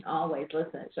you can always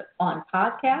listen to it on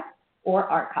podcast or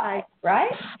archive,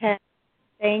 right?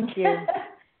 Thank you.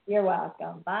 You're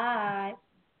welcome. Bye.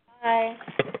 Bye.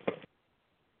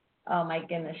 Oh, my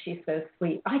goodness, she's so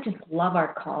sweet. I just love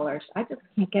our callers. I just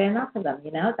can't get enough of them,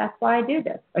 That's why I do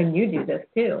this. And you do this,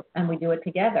 too. And we do it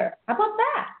together. How about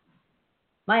that?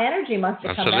 My energy must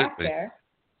have come back there.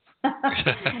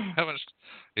 How much?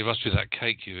 It must be that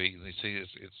cake you've eaten. You see,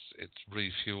 it's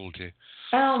refueled you.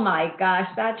 Oh, my gosh,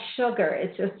 that sugar.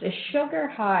 It's just a sugar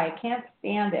high. I can't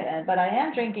stand it. But I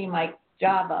am drinking my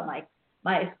Java,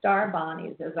 my Star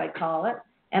Bonnies, as I call it.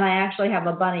 And I actually have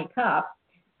a bunny cup.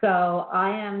 So I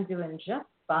am doing just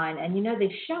fine. And, the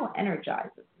show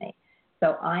energizes me.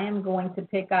 So I am going to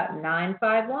pick up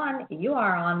 951. You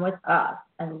are on with us,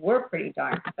 and we're pretty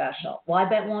darn special. Well, I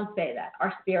bet won't say that.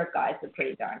 Our spirit guides are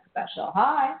pretty darn special.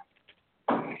 Hi.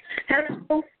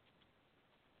 Hello.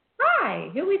 Hi.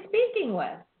 Who are we speaking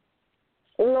with?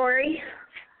 Lori.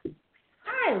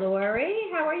 Hi, Lori.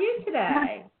 How are you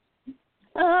today?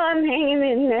 Oh, I'm hanging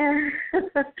in there.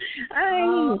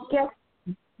 I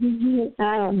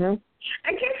don't know.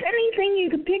 I guess anything you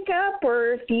could pick up,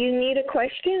 or if you need a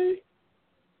question.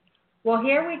 Well,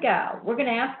 here we go. We're going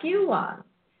to ask you one.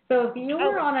 So if you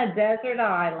were on a desert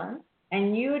island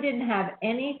and you didn't have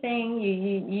anything,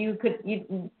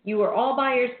 you were all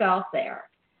by yourself there,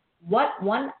 what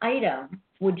one item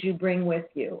would you bring with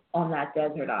you on that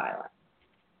desert island?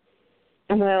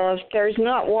 Well, if there's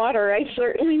not water, I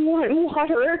certainly want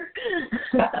water.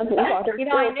 I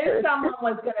knew someone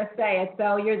was going to say it,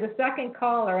 so you're the second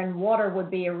caller, and water would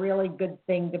be a really good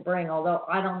thing to bring, although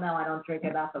I don't know, I don't drink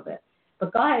enough of it.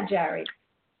 But go ahead, Jerry.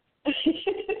 That's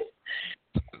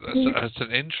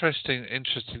an interesting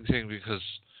thing, because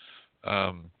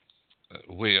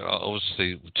we are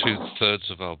obviously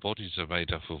 2/3 of our bodies are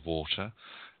made up of water.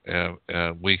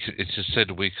 It is said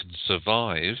we can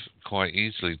survive quite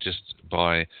easily just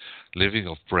by living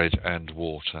off bread and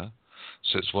water.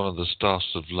 So it's one of the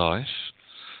stars of life.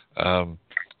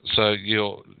 So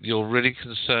you're really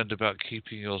concerned about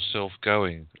keeping yourself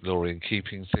going, Laurie, and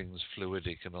keeping things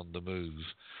fluidic and on the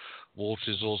move.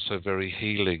 Water is also very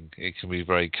healing. It can be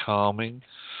very calming.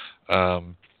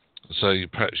 So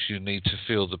perhaps you need to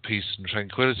feel the peace and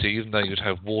tranquility, even though you'd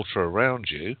have water around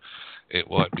you. It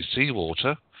might be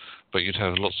seawater, but you'd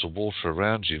have lots of water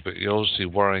around you. But you're obviously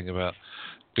worrying about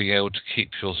being able to keep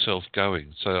yourself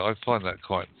going. So I find that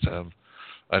quite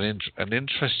an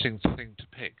interesting thing to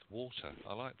pick. Water,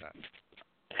 I like that.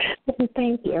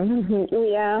 Thank you.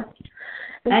 Yeah.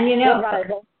 And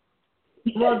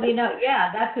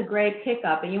that's a great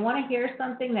pickup. And you want to hear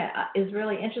something that is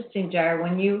really interesting, Jerry.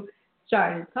 When you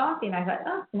started talking, I thought,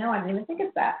 I didn't even think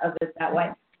of it that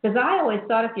way. Because I always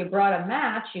thought if you brought a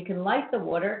match, you can light the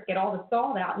water, get all the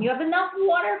salt out, and you have enough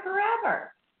water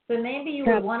forever. So maybe you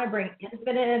would want to bring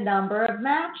infinite number of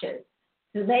matches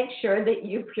to make sure that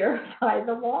you purify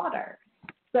the water.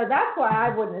 So that's why I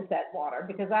wouldn't have said water,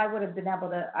 because I would have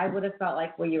felt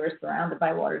like, you were surrounded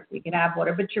by water, so you can have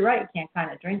water. But you're right, you can't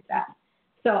kind of drink that.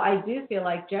 So I do feel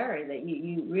like, Jerry, that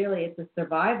you really, it's a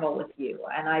survival with you.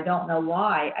 And I don't know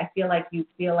why. I feel like you're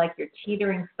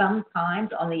teetering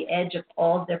sometimes on the edge of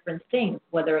all different things,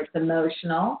 whether it's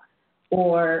emotional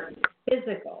or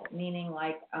physical, meaning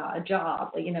like a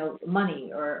job,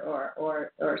 money or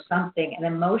something. And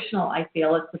emotional, I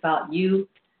feel it's about you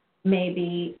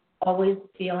maybe always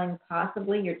feeling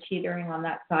possibly you're teetering on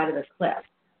that side of the cliff.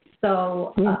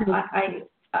 So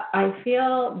I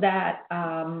feel that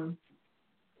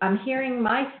I'm hearing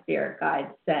my spirit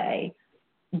guides say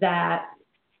that,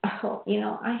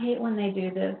 I hate when they do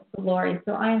this, Lori,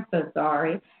 so I am so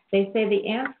sorry. They say the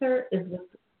answer is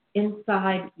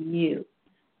inside you.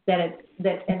 And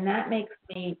that makes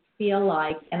me feel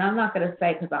like, and I'm not going to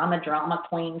say because I'm a drama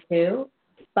queen too,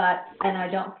 and I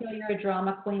don't feel you're a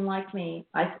drama queen like me.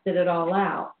 I spit it all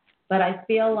out. But I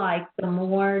feel like the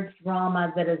more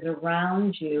drama that is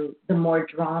around you, the more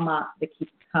drama that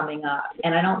keeps coming up.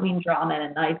 And I don't mean drama in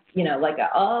a nice, like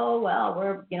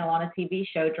we're, on a TV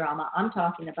show drama. I'm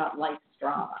talking about life's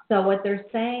drama. So what they're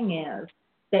saying is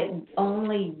that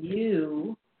only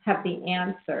you have the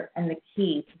answer and the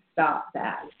key to stop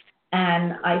that.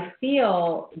 And I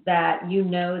feel that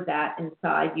that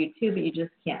inside you too, but you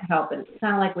just can't help it. It's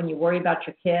kind of like when you worry about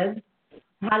your kids.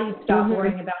 How do you stop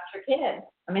worrying about your kids?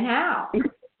 I mean, how?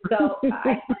 So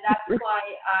that's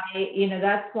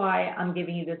why I'm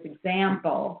giving you this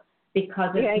example,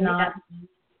 because it's not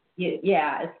easy.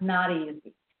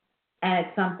 And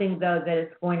it's something, though, that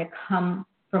is going to come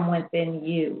from within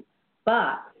you.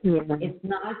 But it's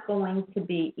not going to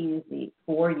be easy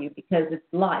for you because it's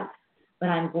life. But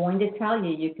I'm going to tell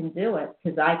you can do it,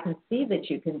 because I can see that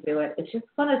you can do it. It's just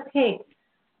going to take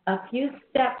a few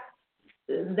steps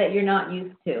that you're not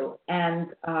used to.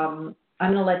 And I'm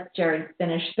going to let Jerry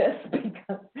finish this,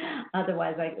 because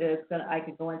otherwise I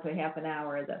could go into a half an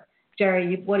hour of this.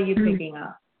 Jerry, what are you picking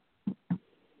up?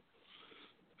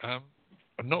 I'm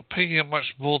not picking up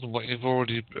much more than what you've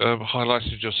already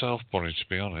highlighted yourself, Bonnie, to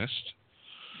be honest.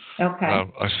 Okay.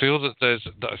 I feel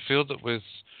that with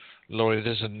Laurie,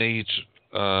 there's a need.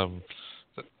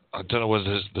 I don't know whether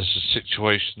there's a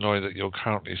situation, Laurie, that you're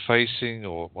currently facing,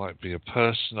 or it might be a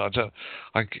person. I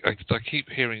keep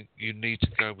hearing you need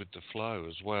to go with the flow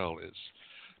as well.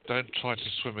 don't try to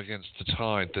swim against the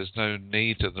tide. There's no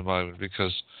need at the moment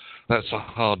because that's a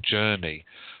hard journey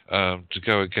to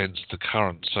go against the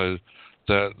current. So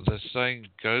they're saying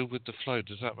go with the flow.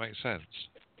 Does that make sense?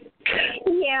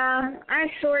 Yeah, I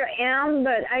sort of am,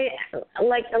 but I,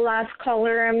 like the last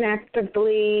caller, I'm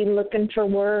actively looking for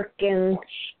work, and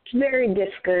it's very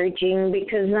discouraging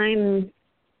because I'm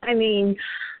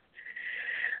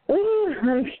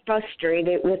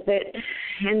frustrated with it,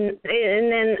 and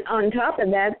then on top of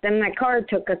that, then my car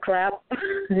took a crap,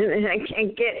 and I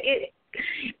can't get it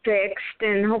fixed,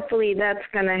 and hopefully that's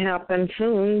going to happen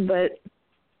soon, but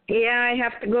yeah, I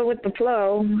have to go with the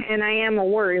flow, and I am a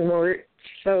worrywart,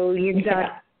 so you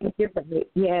got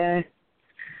yeah.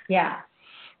 Yeah.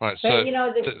 Right, but, so you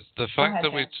know, the fact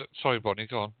that sorry, Bonnie,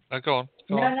 go on. Go on.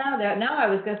 No, I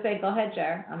was going to say, go ahead,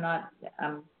 Jer.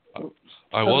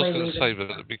 I was going to say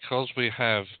that because we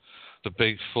have the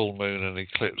big full moon and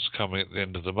eclipse coming at the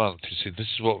end of the month, you see, this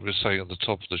is what we were saying at the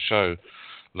top of the show,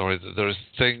 Laurie, that there are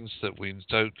things that we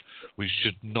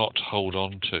should not hold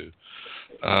on to.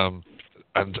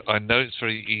 And I know it's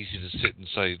very easy to sit and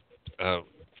say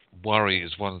worry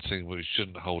is one thing we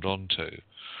shouldn't hold on to,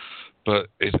 but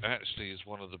it actually is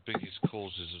one of the biggest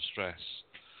causes of stress.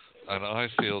 And I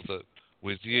feel that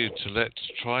with you to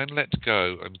try and let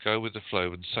go and go with the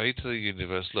flow and say to the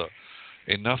universe, look,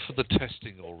 enough of the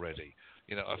testing already.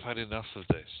 You know, I've had enough of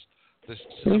this. This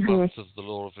is a month of the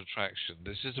law of attraction.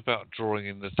 This is about drawing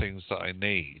in the things that I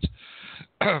need.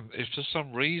 If for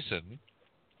some reason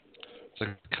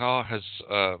the car has,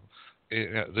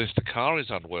 if the car is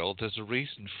unwell, there's a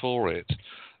reason for it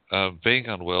being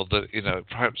unwell. That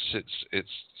perhaps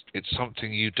it's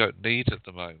something you don't need at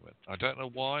the moment. I don't know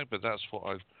why, but that's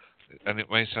what and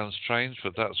it may sound strange,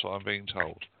 but that's what I'm being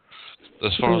told.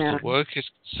 As far as the work is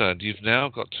concerned, you've now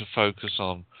got to focus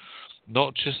on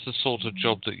not just the sort of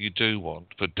job that you do want,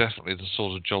 but definitely the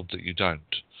sort of job that you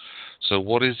don't. So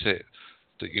what is it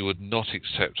that you would not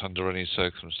accept under any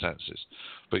circumstances?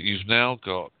 But you've now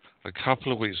got a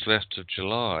couple of weeks left of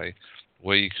July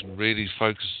where you can really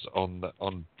focus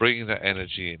on bringing that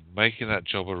energy in, making that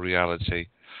job a reality,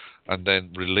 and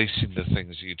then releasing the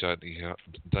things that you don't need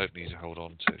to hold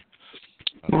on to.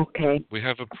 Okay. We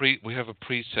have a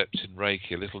precept in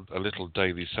Reiki, a little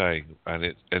daily saying, and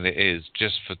it is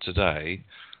just for today.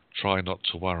 Try not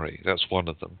to worry. That's one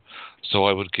of them. So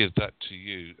I would give that to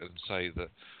you and say that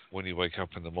when you wake up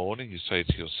in the morning, you say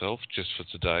to yourself, just for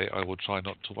today, I will try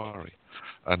not to worry,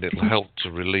 and it'll help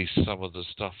to release some of the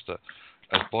stuff that,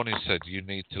 as Bonnie said, you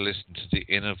need to listen to the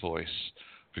inner voice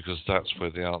because that's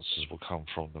where the answers will come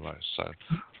from the most. So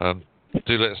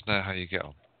do let us know how you get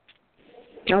on.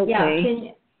 Okay.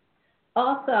 Yeah.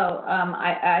 Also,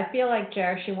 I feel like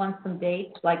Jer, she wants some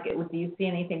dates. Like, do you see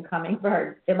anything coming for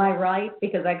her? Am I right?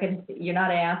 Because you're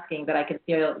not asking, but I can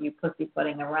feel you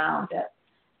pussyfooting around it,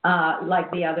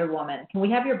 like the other woman. Can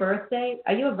we have your birth date?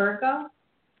 Are you a Virgo?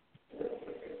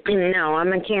 No,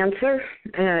 I'm a Cancer.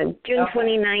 June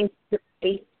 29th.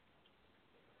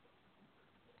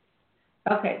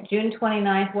 Okay, June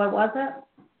 29th. What was it?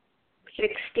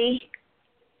 60.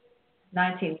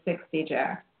 1960,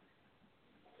 Jer.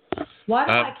 Why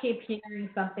do I keep hearing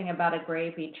something about a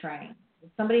gravy train? Does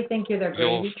somebody think you're their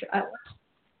gravy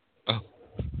train?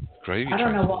 Gravy train? I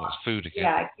don't know what. It's food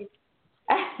again. Yeah,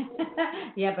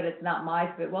 yeah, but it's not my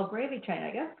food. Well, gravy train,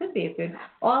 I guess, could be a food.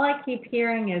 All I keep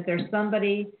hearing is there's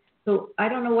somebody who, I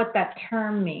don't know what that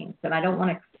term means, and I don't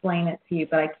want to explain it to you,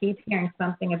 but I keep hearing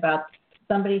something about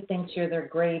somebody thinks you're their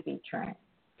gravy train.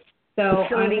 So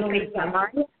somebody thinks I'm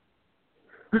mine?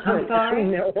 I'm sorry?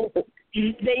 No.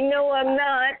 They know I'm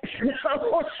not,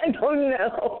 so I don't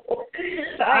know.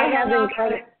 I haven't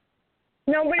come.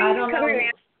 Nobody's coming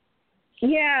at.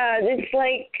 Yeah, it's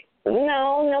like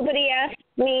nobody asked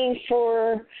me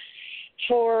for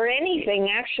anything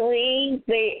actually.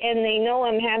 They know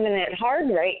I'm having it hard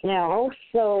right now.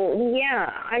 So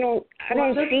yeah, I don't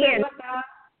see it.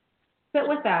 Sit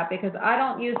with that because I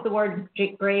don't use the word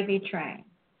gravy train.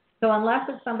 So unless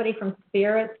it's somebody from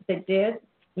Spirit that did.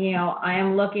 I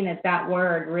am looking at that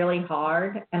word really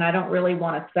hard, and I don't really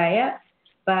want to say it,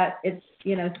 but it's,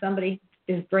 somebody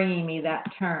is bringing me that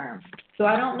term. So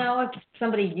I don't know if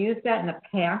somebody used that in the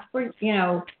past for,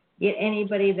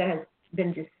 anybody that has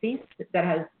been deceased that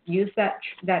has used that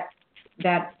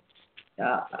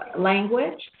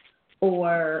language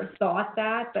or thought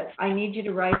that, but I need you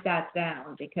to write that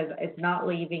down because it's not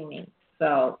leaving me.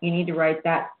 So you need to write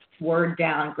that word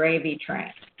down, gravy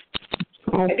train.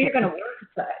 Okay. Maybe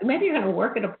you're going to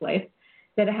work at a place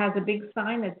that has a big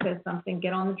sign that says something,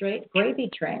 get on the gravy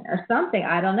train or something.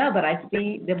 I don't know, but I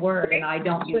see the word and I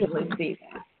don't usually see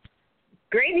that.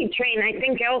 gravy train, I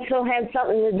think, also had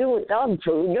something to do with dog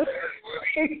food.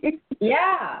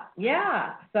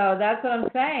 Yeah. So that's what I'm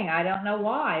saying. I don't know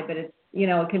why, but it's,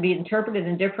 it can be interpreted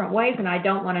in different ways, and I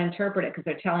don't want to interpret it because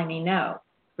they're telling me no,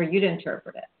 for you to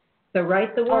interpret it. So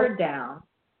write the word down.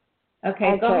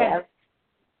 Okay, go ahead.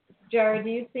 Jerry, do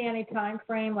you see any time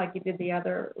frame like you did the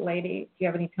other lady? Do you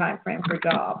have any time frame for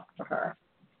job for her?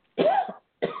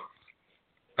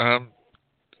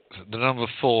 The number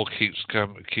 4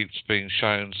 keeps being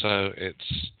shown, so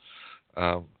it's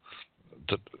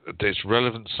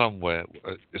relevant somewhere.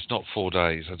 It's not 4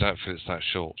 days. I don't feel it's that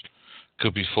short.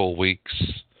 Could be 4 weeks.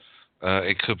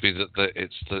 It could be that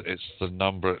it's the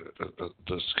number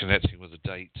that's connecting with the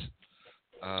date.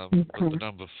 But the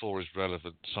number 4 is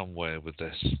relevant somewhere with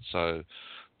this. But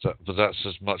that's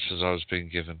as much as I was being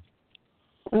given.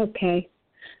 Okay.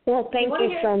 Well, thank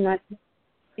you so much.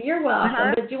 You're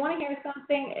welcome. But do you want to hear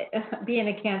something? Being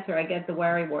a Cancer, I get the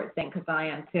worry wart thing because I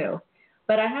am too.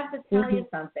 But I have to tell you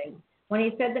something. When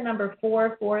he said the number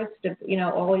 4,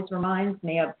 always reminds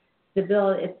me of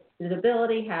stability. It's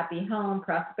stability, happy home,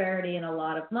 prosperity, and a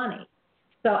lot of money.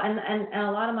 So, and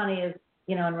a lot of money is,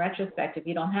 in retrospect, if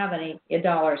you don't have any,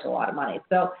 $1 is a lot of money.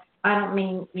 So I don't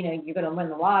mean, you're going to win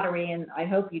the lottery, and I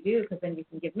hope you do because then you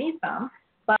can give me some.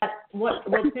 But what's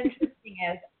interesting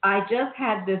is I just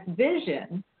had this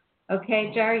vision,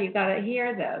 okay, Jerry, you got to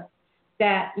hear this,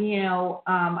 that,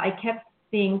 I kept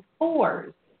seeing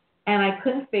 4s, and I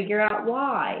couldn't figure out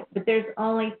why. But there's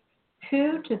only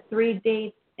 2 to 3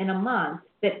 dates in a month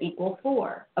that equal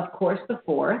 4. Of course, the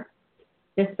 4th,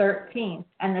 the 13th,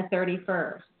 and the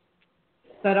 31st.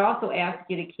 So I'd also ask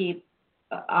you to keep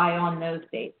an eye on those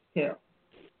dates, too.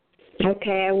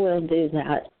 Okay, I will do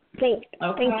that. Thank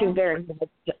you very much.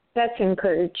 That's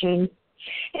encouraging.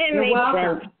 You're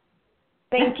welcome. Sense.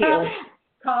 Thank you.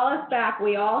 Call us back.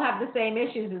 We all have the same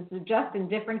issues. It's just in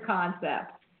different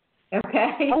concepts.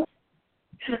 Okay?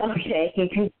 Okay.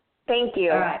 Thank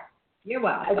you. All right. You're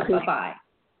welcome. Bye-bye.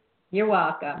 You're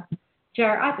welcome.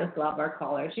 Jared, I just love our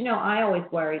callers. I always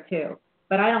worry, too.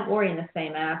 But I don't worry in the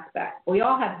same aspect. We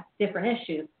all have different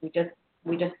issues. We just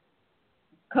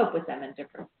cope with them in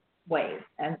different ways.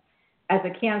 And as a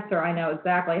Cancer, I know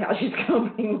exactly how she's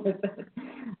coping with it.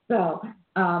 So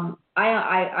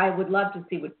I would love to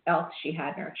see what else she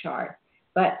had in her chart.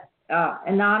 But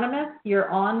Anonymous, you're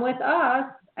on with us,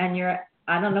 and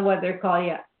I don't know whether to call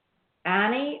you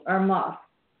Annie or Muff.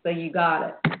 So you got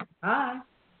it. Hi.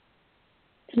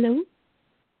 Hello.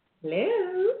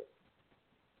 Hello.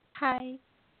 Hi.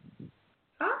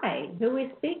 Hi. Who are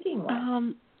we speaking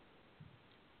with?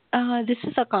 This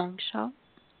is Akanksha.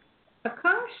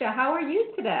 Akanksha, how are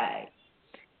you today?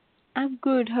 I'm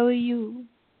good. How are you?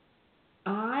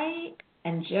 I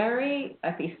and Jerry,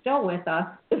 if he's still with us,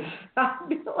 is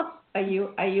fabulous. Are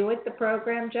you with the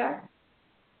program, Jerry?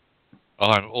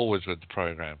 I'm always with the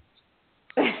program.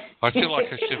 I feel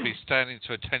like I should be standing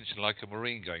to attention like a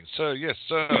Marine going, sir, yes,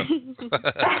 sir.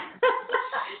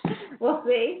 We'll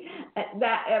see. On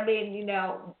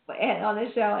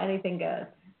the show, anything goes.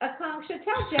 Akanksha,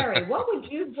 tell Jerry, what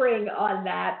would you bring on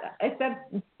that?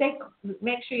 Except make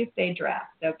sure you stay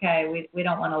dressed, okay? We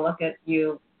don't want to look at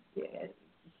you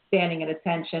standing at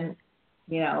attention.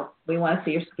 We want to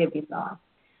see your skivvies on.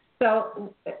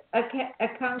 So,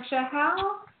 Akanksha,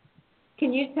 how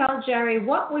can you tell Jerry,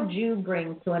 what would you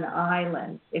bring to an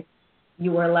island if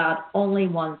you were allowed only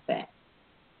one thing?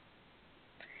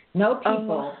 No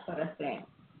people, but a thing.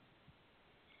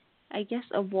 I guess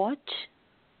a watch.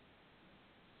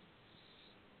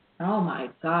 Oh my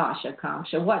gosh,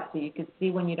 Akanksha, what? So you could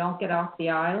see when you don't get off the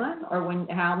island, or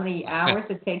how many hours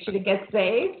it takes you to get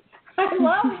saved? I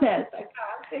love this,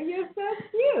 Akanksha. You're so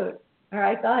cute. All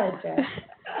right, go ahead, Jerry.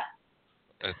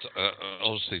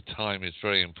 Obviously, time is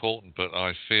very important, but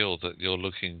I feel that you're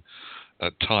looking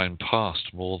at time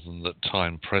past more than that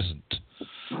time present,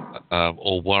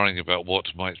 or worrying about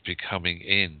what might be coming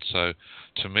in. So,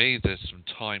 to me, there's some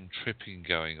time tripping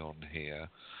going on here,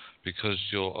 because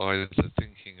you're either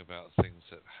thinking about things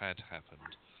that had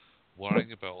happened,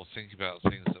 worrying about or thinking about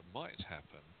things that might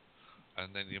happen,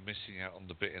 and then you're missing out on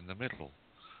the bit in the middle,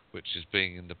 which is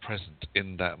being in the present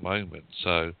in that moment.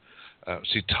 So,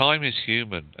 see, time is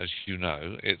human, as you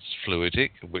know. It's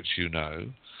fluidic, which you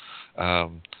know,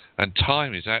 and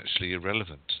time is actually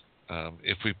irrelevant.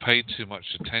 If we pay too much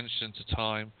attention to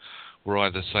time, we're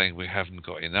either saying we haven't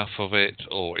got enough of it,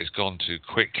 or it's gone too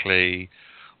quickly,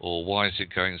 or why is it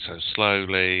going so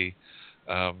slowly?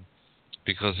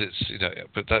 Because it's,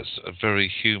 but that's a very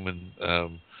human,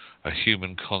 a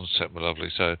human concept, my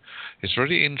lovely. So it's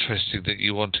really interesting that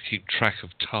you want to keep track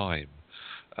of time.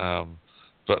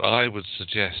 But I would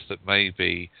suggest that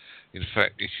maybe In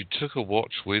fact, if you took a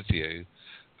watch with you,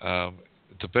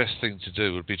 the best thing to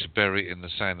do would be to bury it in the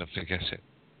sand and forget it.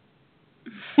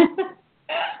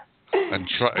 And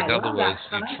in other words,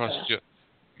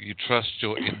 you trust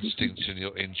your instinct and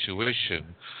your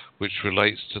intuition, which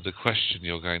relates to the question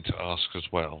you're going to ask as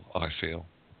well, I feel.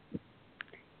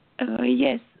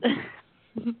 Yes.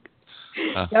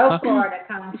 Go for it,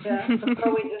 Akansha,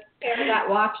 before we just tear that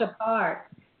watch apart.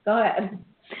 Go ahead.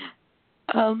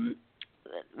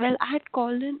 Well, I had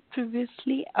called in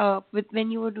previously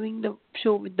when you were doing the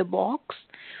show with the box,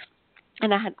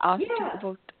 and I had asked you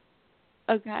about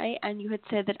a guy, and you had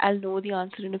said that I'll know the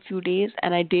answer in a few days,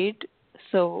 and I did.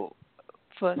 So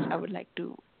first, I would like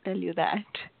to tell you that.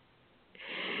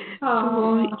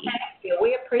 Oh, thank you.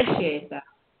 We appreciate that.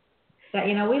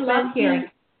 We love hearing.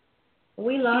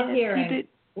 We love hearing.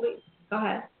 Go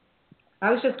ahead.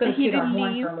 I was just going to toot our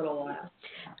horn for a little while.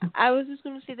 I was just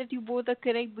going to say that you both are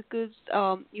correct because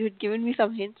you had given me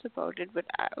some hints about it, but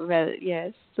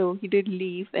yes. So he did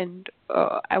leave, and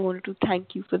I wanted to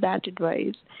thank you for that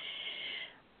advice.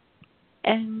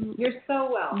 And you're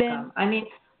so welcome.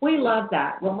 We love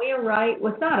that. When we are right,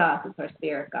 well, it's not us, it's our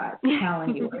spirit guides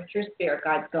telling you, or it's your spirit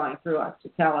guides going through us to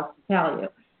tell you.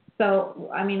 So,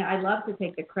 I love to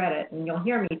take the credit, and you'll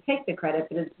hear me take the credit,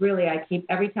 but it's really,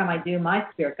 every time I do, my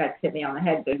spirit guides hit me on the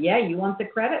head, go, yeah, you want the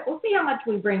credit? We'll see how much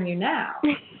we bring you now.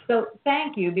 So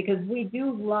thank you, because we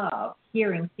do love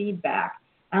hearing feedback,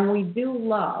 and we do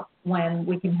love when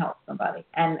we can help somebody.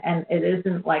 And it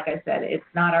isn't, like I said, it's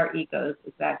not our egos,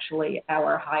 it's actually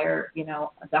our higher,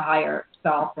 the higher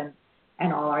self and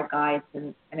all our guides,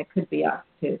 and it could be us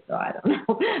too, so I don't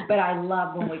know. But I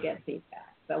love when we get feedback.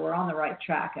 So we're on the right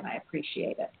track, and I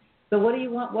appreciate it. So what do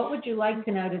you want? What would you like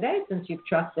to know today, since you've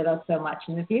trusted us so much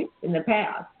in the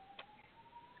past?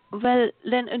 Well,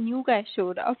 then a new guy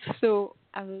showed up, so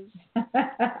I was.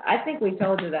 I think we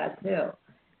told you that too.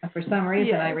 For some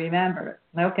reason, I remember.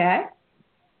 Okay.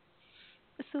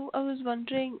 So I was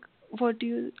wondering, what do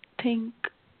you think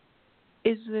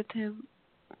is with him?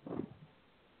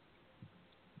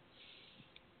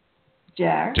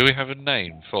 Jack? Do we have a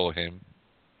name for him?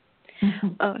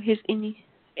 His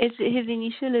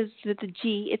initial is with a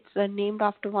G. It's named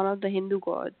after one of the Hindu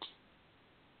gods.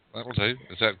 That'll do.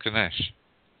 Is that Ganesh?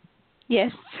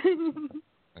 Yes.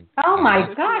 Oh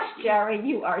my gosh, Jerry,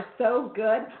 you are so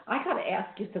good. I got to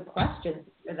ask you some questions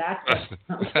for that.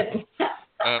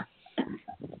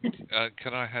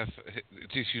 Can I have?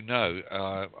 Did you know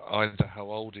either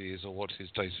how old he is or what his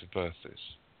date of birth is?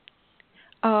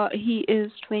 He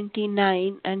is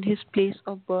 29, and his place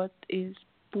of birth is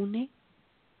Pune.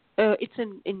 It's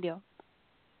in India.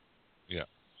 Yeah.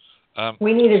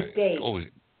 We need a date. Oh,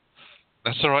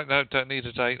 that's all right. No, don't need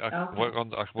a date. I can work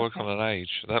on an age.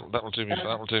 That'll do me.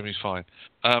 That'll do me fine.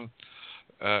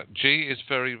 G is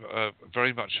very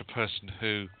much a person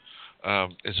who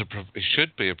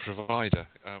should be a provider.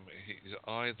 He's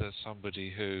either somebody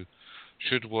who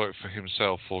should work for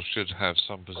himself or should have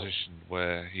some position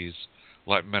where he's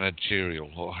like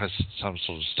managerial or has some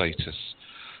sort of status.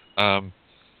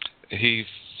 He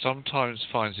sometimes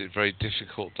finds it very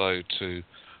difficult, though, to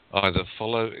either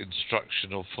follow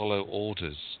instruction or follow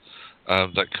orders.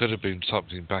 That could have been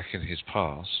something back in his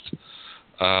past.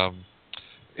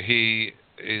 He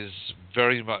is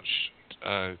very much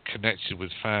connected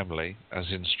with family,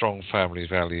 as in strong family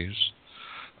values.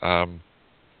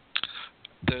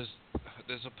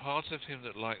 There's a part of him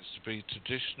that likes to be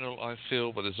traditional, I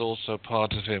feel, but there's also a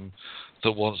part of him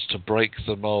that wants to break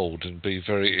the mold and be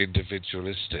very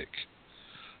individualistic.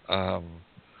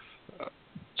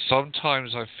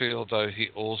 Sometimes I feel, though, he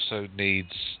also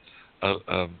needs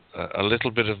a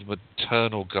little bit of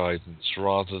maternal guidance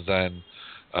rather than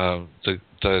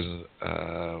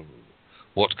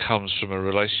what comes from a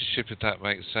relationship, if that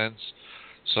makes sense.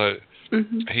 So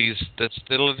there's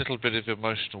still a little bit of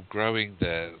emotional growing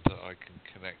there that I can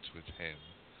connect with him.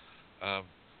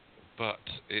 But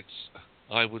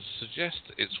I would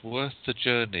suggest it's worth the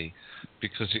journey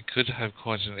because it could have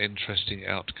quite an interesting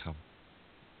outcome.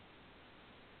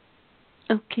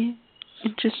 Okay,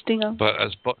 interesting. But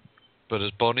as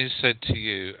Bonnie said to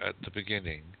you at the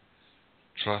beginning,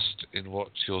 trust in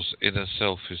what your inner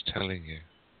self is telling you.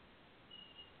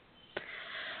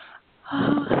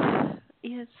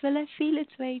 Yes, well, I feel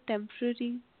it's very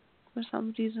temporary for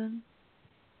some reason.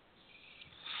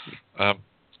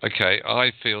 Okay,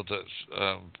 I feel that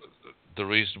the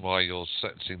reason why you're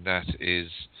sensing that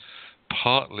is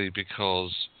partly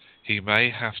because he may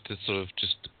have to sort of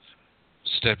just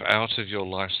step out of your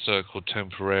life circle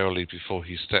temporarily before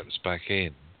he steps back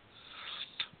in.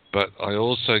 But I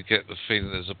also get the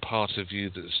feeling there's a part of you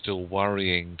that's still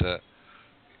worrying that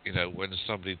when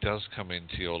somebody does come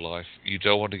into your life, you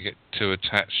don't want to get too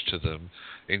attached to them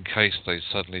in case they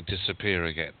suddenly disappear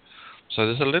again. So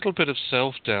there's a little bit of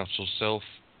self-doubt or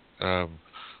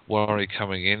self-worry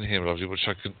coming in here, lovely, which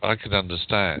I can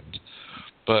understand.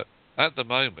 But at the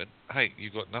moment, hey,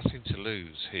 you've got nothing to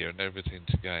lose here and everything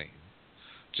to gain.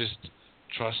 Just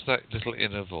trust that little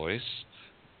inner voice.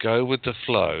 Go with the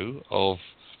flow of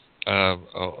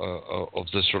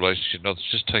this relationship. Not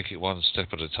just take it one step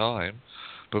at a time,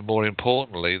 but more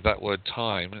importantly, that word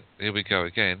time. Here we go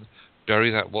again.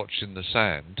 Bury that watch in the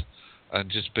sand, and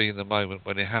just be in the moment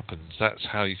when it happens. That's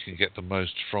how you can get the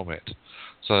most from it.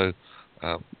 So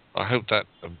I hope that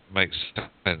makes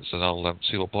sense, and I'll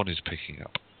see what Bonnie's picking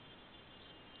up.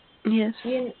 Yes.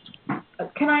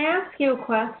 Can I ask you a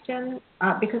question?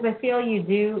 Because I feel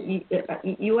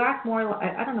you act more.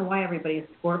 I don't know why everybody's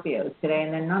Scorpios today,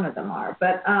 and then none of them are.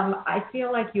 But I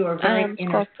feel like you are very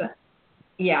innocent.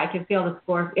 Yeah, I can feel the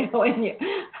Scorpio in you.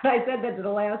 I said that to the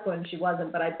last one. She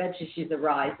wasn't, but I bet she's a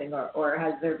rising or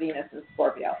has their Venus in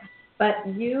Scorpio. But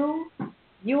you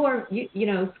are,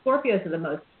 Scorpios are the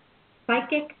most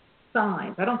psychic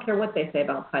signs. I don't care what they say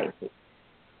about Pisces.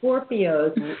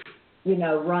 Scorpios,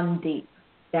 run deep.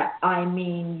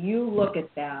 You look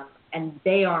at them and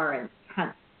they are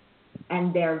intense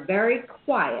and they're very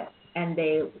quiet and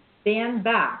they stand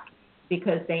back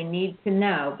because they need to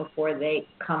know before they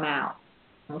come out.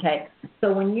 Okay,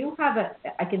 so when you have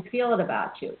I can feel it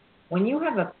about you. When you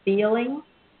have a feeling,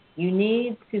 you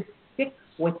need to stick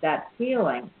with that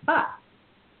feeling. But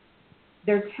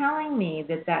they're telling me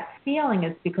that feeling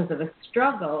is because of a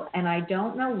struggle, and I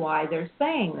don't know why they're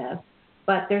saying this,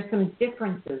 but there's some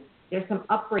differences. There's some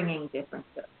upbringing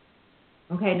differences.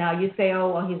 Okay, now you say,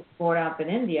 oh, well, he's brought up in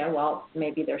India. Well,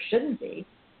 maybe there shouldn't be.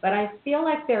 But I feel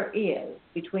like there is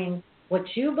between what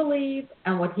you believe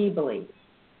and what he believes.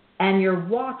 And you're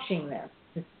watching this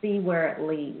to see where it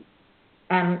leads.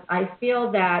 And I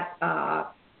feel that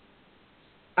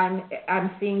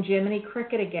I'm seeing Jiminy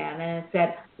Cricket again, and it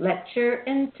said, let your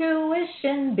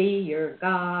intuition be your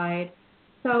guide.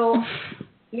 So,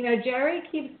 Jerry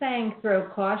keeps saying throw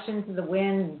caution to the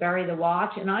wind, bury the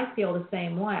watch, and I feel the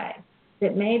same way,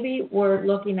 that maybe we're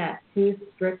looking at too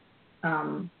strict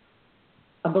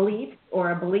a belief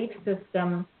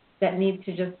system that needs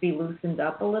to just be loosened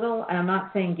up a little. And I'm not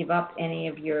saying give up any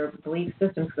of your belief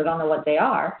systems because I don't know what they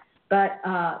are, but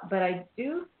I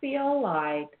do feel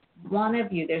like one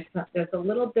of you, there's a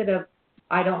little bit of,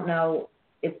 I don't know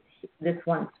if this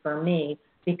one's for me,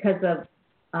 because of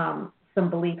some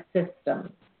belief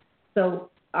systems. So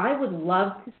I would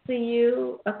love to see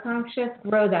you, Akanksha,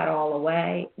 throw that all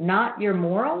away. Not your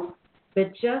morals,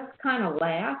 but just kind of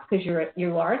laugh, because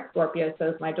you are Scorpio, so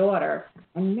is my daughter.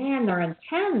 And man, they're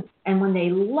intense. And when they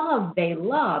love, they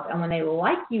love. And when they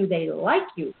like you, they like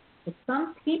you. But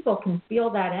some people can feel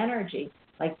that energy,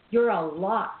 like you're a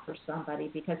lot for somebody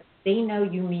because they know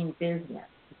you mean business.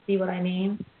 You see what I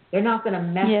mean? They're not going to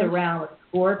mess around with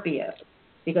Scorpios,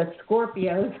 because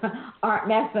Scorpios aren't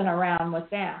messing around with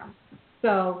them.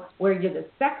 So where you're the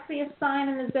sexiest sign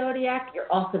in the zodiac,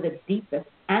 you're also the deepest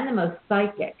and the most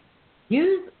psychic.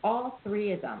 Use all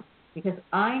three of them, because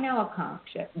I know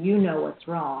Akanksha, you know what's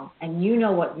wrong, and you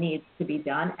know what needs to be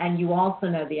done, and you also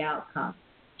know the outcome.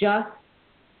 Just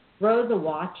throw the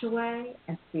watch away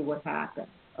and see what happens,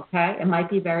 okay? It might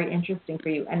be very interesting for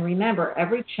you. And remember,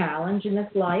 every challenge in this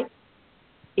life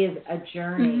is a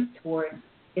journey towards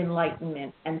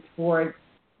enlightenment and towards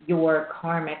your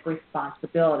karmic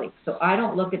responsibility. So I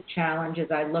don't look at challenges.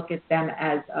 I look at them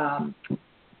as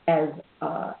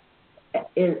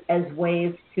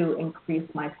ways to increase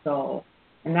my soul.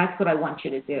 And that's what I want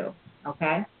you to do,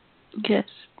 okay?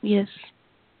 Yes.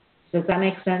 Does that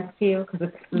make sense to you? Because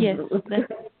it's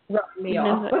rubbing me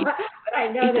off. But I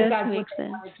know that's what they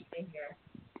wanted to hear.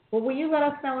 Well, will you let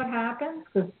us know what happens?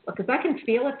 Because I can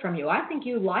feel it from you. I think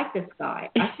you like this guy.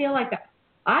 I feel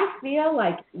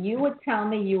like you would tell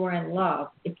me you were in love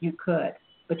if you could,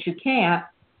 but you can't.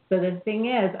 So the thing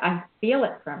is, I feel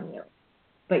it from you,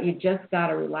 but you just got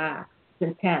to relax. It's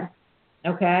intense,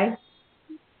 okay?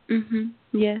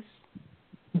 Yes.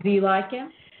 Do you like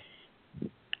him?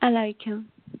 I like him.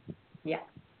 Yeah.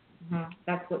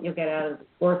 That's what you'll get out of the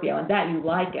Scorpio, and that you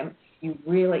like him. You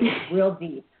really, it's real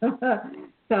deep.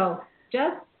 So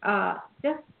just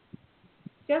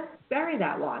bury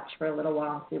that watch for a little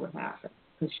while and see what happens.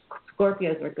 Because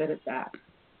Scorpios are good at that.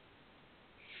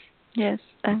 Yes,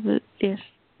 I will. Yes.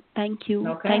 Thank you.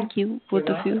 Okay. Thank you, both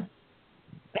of you.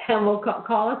 And we'll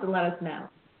call us and let us know.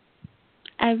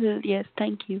 I will. Yes.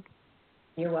 Thank you.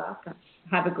 You're welcome.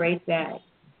 Have a great day.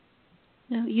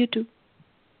 No, you too.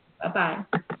 Bye-bye.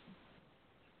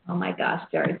 Oh my gosh,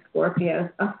 Jerry,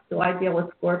 Scorpios. Oh, do I deal with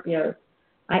Scorpios?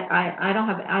 I don't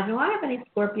have. Do I have any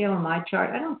Scorpio in my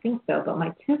chart? I don't think so. But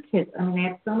my two kids, I mean, they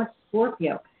have so much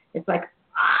Scorpio. It's like,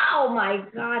 oh my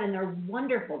God, and they're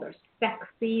wonderful. They're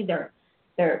sexy. They're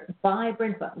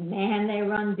vibrant, but man, they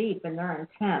run deep and they're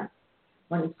intense.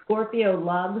 When Scorpio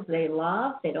loves, they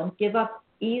love. They don't give up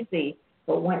easy.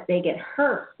 But when they get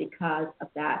hurt because of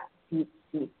that deep,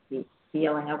 deep, deep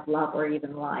feeling of love or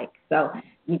even like. So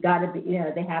you got to be,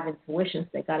 they have intuitions.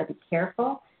 They got to be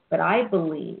careful. But I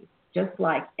believe, just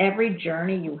like every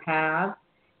journey you have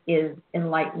is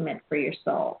enlightenment for your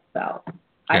soul. So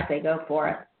I say go for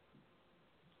it.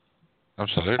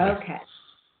 Absolutely.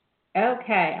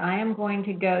 Okay, I am going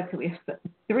to go to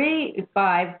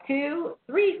 352.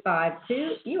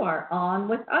 352, you are on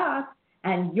with us,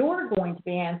 and you're going to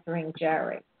be answering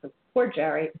Jerry. So poor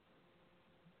Jerry.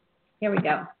 Here we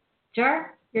go. Jerry,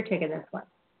 you're taking this one.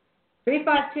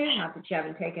 352, not that you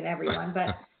haven't taken everyone,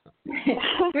 but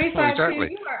 352, well, exactly.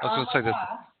 You are on with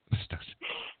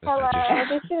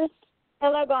us.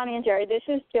 Hello, Bonnie and Jerry. This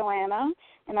is Joanna,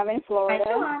 and I'm in Florida.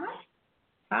 Hi, Joanna.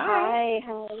 Hi.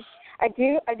 I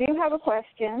do have a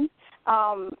question.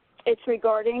 It's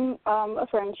regarding a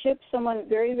friendship. Someone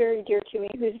very, very dear to me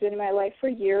who's been in my life for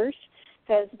years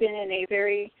has been in a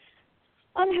very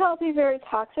unhealthy, very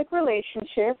toxic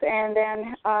relationship, and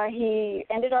then he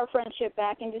ended our friendship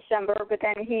back in December, but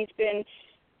then he's been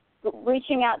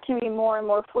reaching out to me more and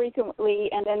more frequently,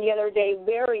 and then the other day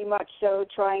very much so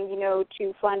trying,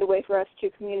 to find a way for us to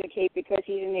communicate because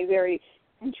he's in a very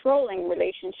controlling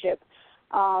relationship.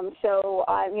 So,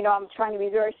 I'm trying to be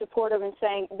very supportive and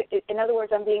saying, in other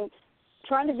words,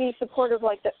 trying to be supportive,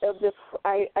 like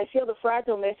I feel the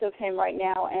fragileness of him right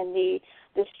now and the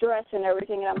stress and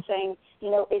everything, and I'm saying,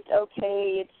 it's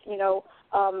okay. It's,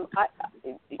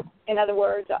 in other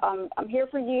words, I'm here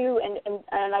for you,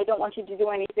 and I don't want you to do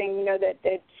anything,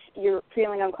 that you're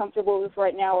feeling uncomfortable with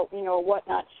right now, or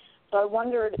whatnot. So I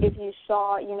wondered if you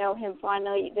saw, him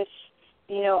finally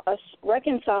us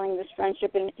reconciling this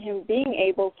friendship and him being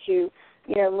able to,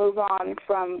 move on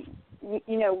from,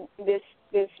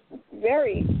 this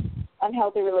very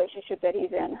unhealthy relationship that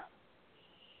he's in.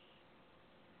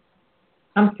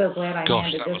 I'm so glad I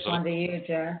handed this one to you,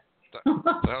 Jer. That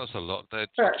was a lot there.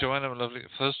 Sure. Joanna, lovely.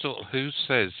 First of all, who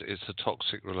says it's a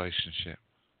toxic relationship?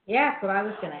 Yeah, that's what I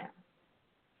was going to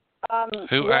ask.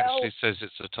 Who actually says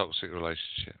it's a toxic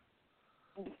relationship?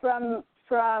 From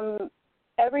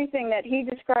everything that he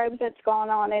describes that's gone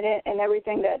on in it and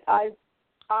everything that I've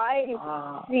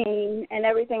seen and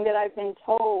everything that I've been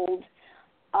told,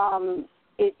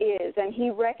 it is. And he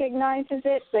recognizes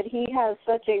it, but he has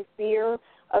such a fear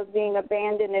of being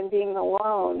abandoned and being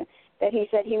alone that he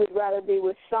said he would rather be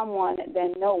with someone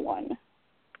than no one.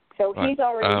 So right. He's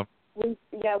already,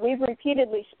 we've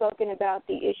repeatedly spoken about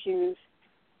the issues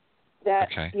that,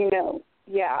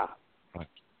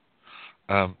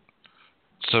 Right.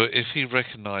 So if he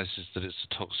recognizes that it's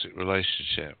a toxic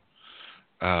relationship,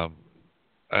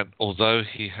 and although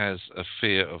he has a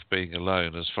fear of being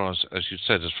alone, as you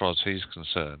said, as far as he's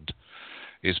concerned,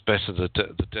 it's better the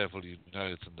devil you know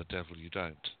than the devil you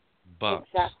don't. But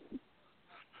exactly.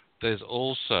 There's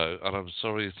also, and I'm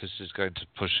sorry if this is going to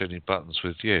push any buttons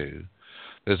with you,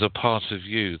 there's a part of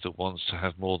you that wants to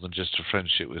have more than just a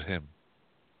friendship with him.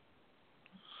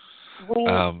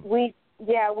 We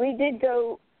did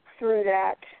go through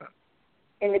that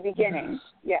in the beginning.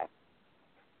 Yes.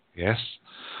 Yes.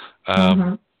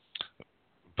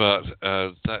 But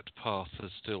that path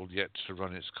has still yet to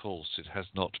run its course. It has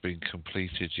not been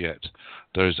completed yet.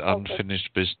 There is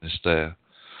unfinished business there.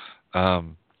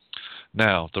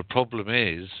 Now, the problem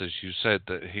is, as you said,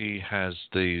 that he has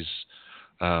these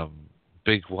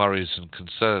big worries and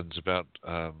concerns about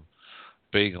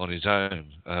being on his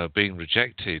own, being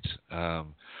rejected.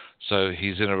 So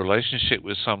he's in a relationship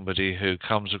with somebody who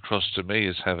comes across to me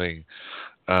as having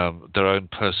their own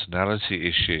personality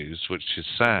issues, which is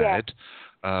sad,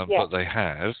 but they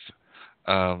have.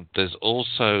 There's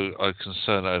also a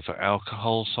concern over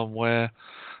alcohol somewhere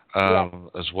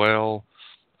as well.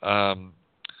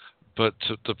 But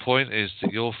the point is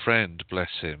that your friend, bless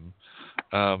him,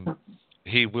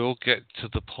 he will get to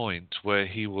the point where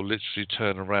he will literally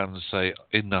turn around and say,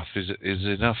 enough is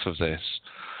enough of this.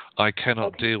 I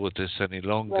cannot deal with this any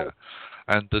longer.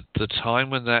 Right. And the time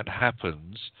when that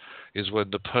happens is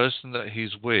when the person that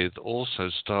he's with also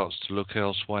starts to look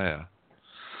elsewhere.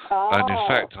 And in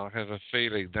fact, I have a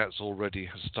feeling that's already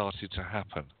has started to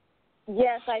happen.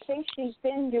 Yes, I think she's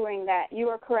been doing that. You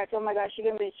are correct. Oh my gosh,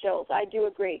 you're giving me chills. I do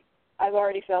agree. I've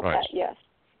already felt that, yes.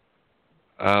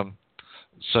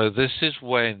 So this is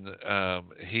when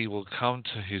he will come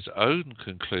to his own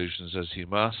conclusions, as he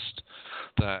must,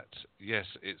 that, yes,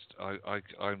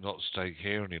 I'm not staying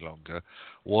here any longer.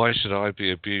 Why should I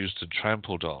be abused and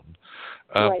trampled on?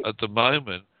 Right. At the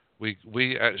moment,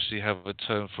 we actually have a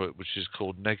term for it, which is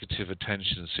called negative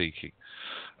attention seeking.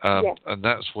 Yes. And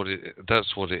that's what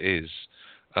it is.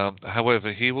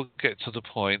 However, he will get to the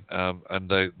point,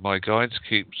 and my guides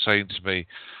keep saying to me,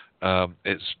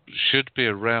 it should be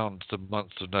around the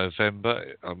month of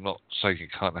November. I'm not saying it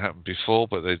can't happen before,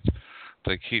 but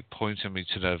they keep pointing me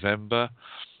to November.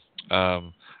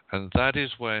 And that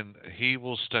is when he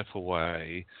will step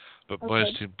away. But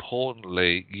most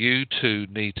importantly, you two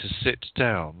need to sit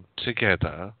down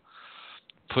together,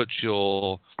 put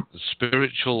your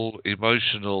spiritual,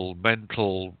 emotional,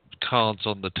 mental cards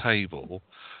on the table,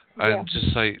 and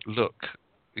just say, look,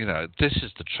 this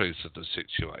is the truth of the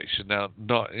situation. Now,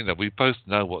 we both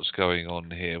know what's going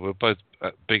on here. We're both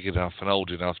big enough and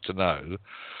old enough to know.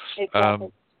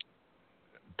 Exactly.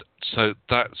 So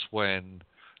that's when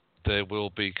there will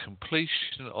be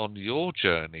completion on your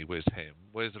journey with him,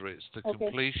 whether it's the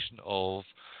completion of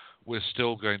we're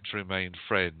still going to remain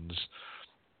friends,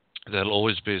 there'll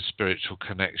always be a spiritual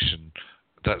connection,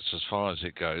 that's as far as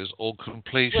it goes, or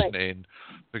completion in,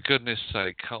 for goodness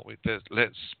sake, can't we?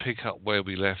 Let's pick up where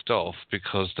we left off,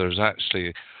 because there's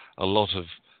actually a lot of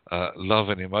love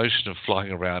and emotion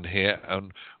flying around here,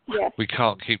 and we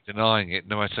can't keep denying it.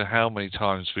 No matter how many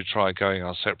times we try going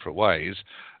our separate ways,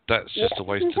 that's just a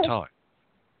waste of time.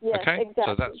 Yes, okay, exactly.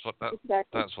 so that's what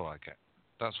I get.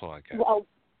 That's what I get. Well,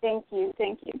 thank you.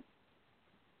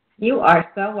 You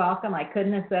are so welcome. I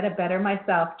couldn't have said it better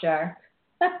myself, Jar.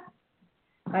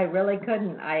 I really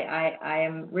couldn't. I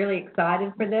am really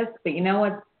excited for this, but you know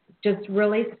what's just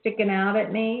really sticking out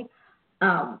at me?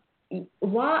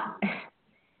 What?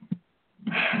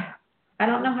 I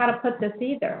don't know how to put this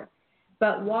either,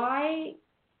 but why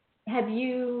are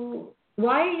you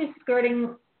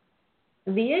skirting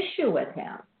the issue with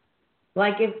him?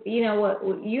 Like, if you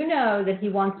know that he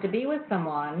wants to be with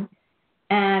someone,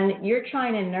 and you're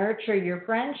trying to nurture your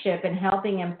friendship and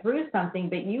helping him through something,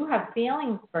 but you have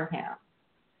feelings for him.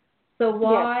 So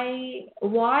why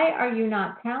are you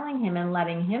not telling him and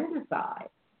letting him decide?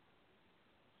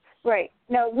 Right.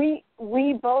 No,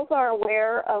 we both are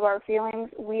aware of our feelings.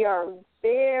 We are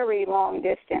very long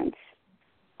distance.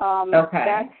 That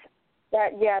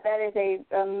is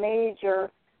a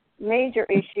major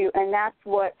issue, and that's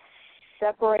what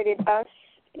separated us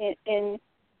in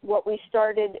what we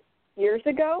started years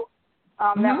ago.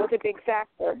 That was a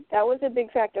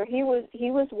big factor. He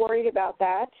was worried about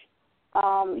that.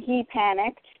 He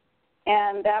panicked,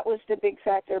 and that was the big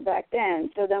factor back then.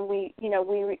 So then we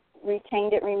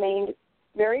retained it, remained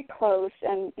very close,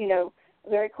 and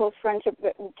very close friendship.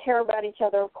 We care about each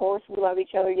other, of course. We love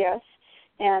each other, yes,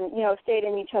 and stayed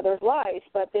in each other's lives.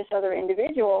 But this other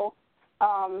individual,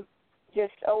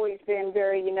 just always been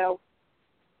very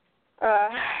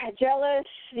jealous,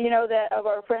 that of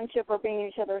our friendship or being in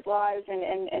each other's lives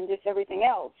and just everything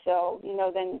else. So,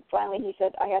 then finally he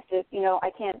said, I have to,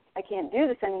 I can't do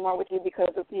this anymore with you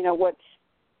because of,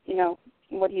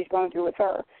 what he's going through with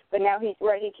her. But now he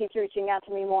keeps reaching out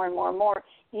to me more and more and more.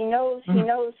 He knows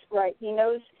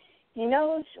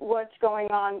what's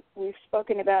going on. We've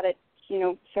spoken about it,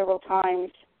 several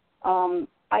times.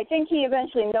 I think he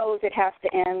eventually knows it has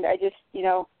to end. I just,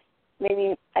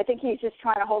 I think he's just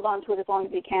trying to hold on to it as long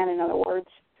as he can, in other words.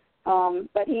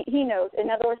 But he knows. In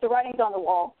other words, the writing's on the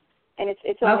wall, and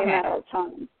it's only a matter of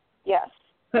time. Yes.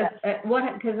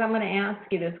 Because I'm going to ask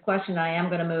you this question, I am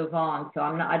going to move on, so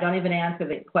I don't even answer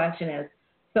the question is,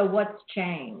 so what's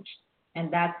changed? And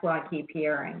that's what I keep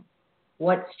hearing.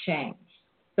 What's changed?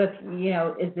 So,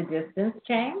 is the distance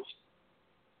changed?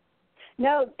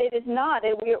 No, it is not.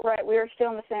 We are still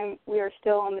in the same. We are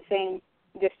still on the same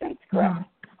distance. Correct. Mm-hmm.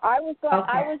 I was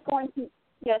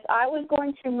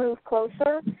going to move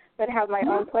closer, but have my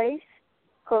own place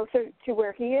closer to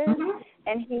where he is,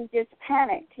 and he just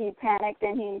panicked. He panicked,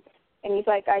 and he's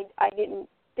like, I didn't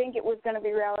think it was going to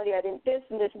be reality. I didn't this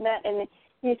and this and that, and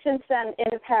he since then, in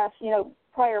the past,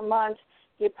 prior months,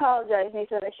 he apologized, and he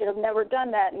said, I should have never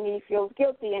done that, and he feels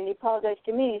guilty, and he apologized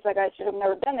to me. He's like, I should have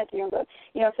never done that to you, but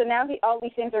so now all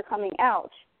these things are coming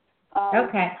out.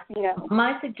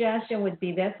 My suggestion would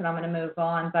be this, and I'm going to move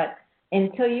on, but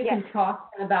until you can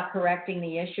talk to them about correcting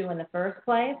the issue in the first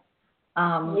place,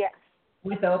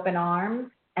 with open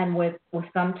arms and with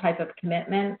some type of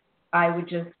commitment, I would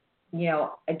just,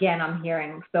 again, I'm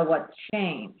hearing, so what's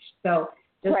changed? So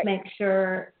just make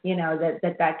sure,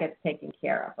 that gets taken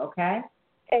care of, okay?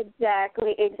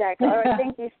 Exactly. All right,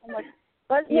 thank you so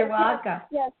much. You're welcome.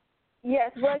 Yes.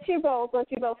 Yes, bless you both,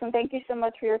 and thank you so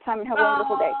much for your time, and have a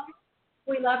wonderful day.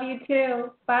 We love you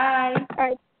too. Bye. All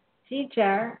right. Gee,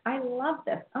 Jer, I love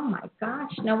this. Oh my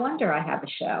gosh, no wonder I have a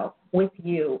show with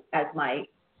you as my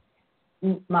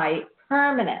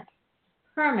permanent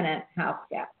house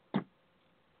guest.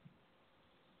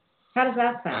 How does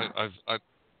that sound?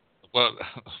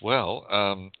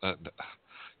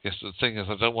 Yes, the thing is,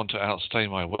 I don't want to outstay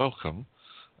my welcome.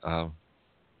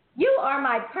 You are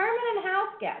my permanent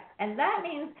house guest, and that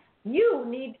means you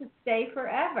need to stay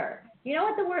forever. You know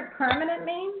what the word permanent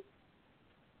means?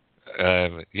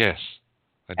 Yes,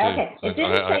 I do. Okay, it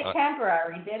didn't say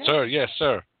temporary, did it? Sir, yes,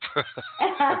 sir.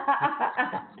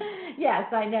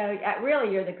 Yes, I know.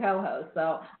 Really, you're the co-host,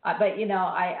 so. But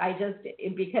I just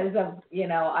because of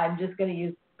I'm just going to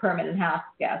use permanent house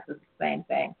guest. It's the same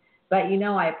thing. But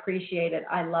I appreciate it.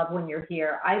 I love when you're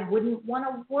here. I wouldn't want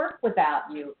to work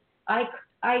without you. I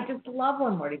just love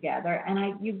when we're together,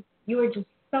 and you are just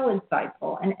so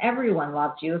insightful, and everyone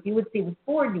loves you. If you would see with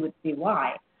Ford, you would see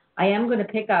why. I am going to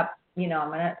pick up. I'm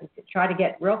going to try to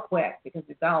get real quick because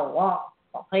we've got a lot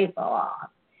of people on.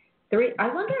 3. I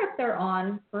wonder if they're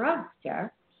on for us,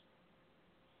 Jer.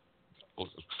 Well,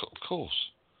 of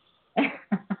course.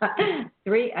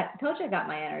 3. I told you I got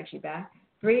my energy back.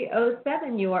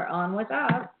 307. You are on with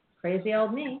us. Crazy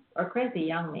old me, or crazy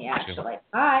young me, actually.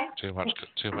 Hi. Too much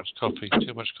coffee.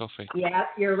 Too much coffee. Yes,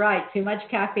 you're right. Too much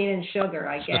caffeine and sugar.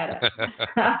 I get it.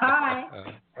 Hi.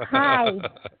 Hi.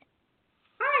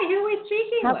 Hi. Who are we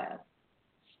speaking with?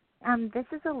 This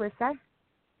is Alyssa.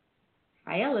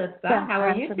 Hi, Alyssa. How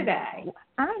are you today?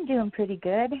 I'm doing pretty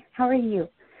good. How are you?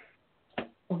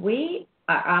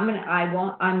 I'm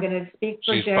gonna speak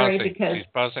for She's Jerry buzzing. because She's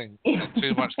buzzing.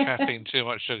 Too much caffeine, too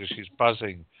much sugar. She's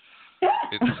buzzing.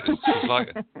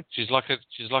 She's like a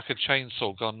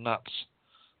chainsaw gone nuts.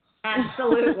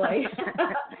 Absolutely.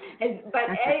 but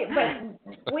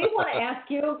we want to ask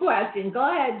you a question. Go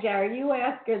ahead, Jerry. You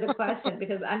ask her the question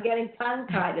because I'm getting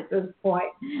tongue-tied at this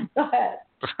point. Go ahead.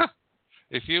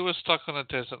 If you were stuck on a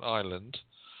desert island,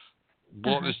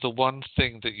 what is the one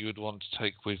thing that you would want to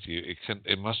take with you?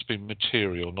 It must be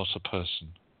material, not a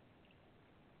person.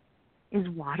 Is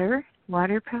water?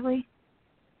 Water, probably?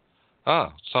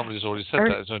 Somebody's already said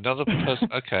that. Is there another person?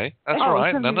 Okay, that's all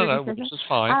right. No, this is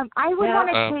fine. I would want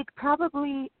to take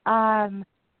probably, I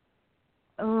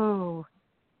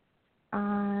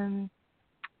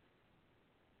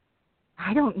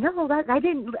don't know.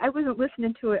 I wasn't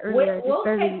listening to it earlier. We'll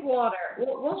take water.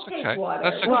 We'll take okay. water.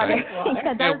 That's okay. Water.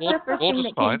 Yeah, that was the first thing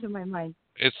that came to my mind.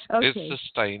 It's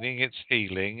sustaining. It's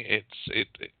healing.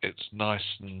 It's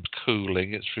nice and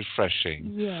cooling. It's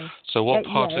refreshing. Yes. So, what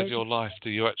part of your life do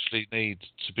you actually need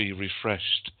to be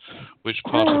refreshed? Which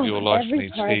part of your life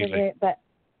needs healing? Every part of it, but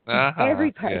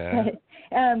every part.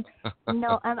 Yeah.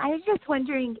 No, I was just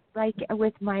wondering, like,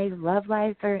 with my love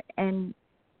life, and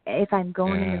if I'm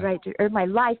going in the right or my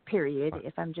life period,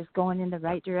 if I'm just going in the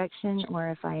right direction, or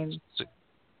if I'm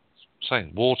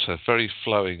saying water, very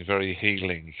flowing, very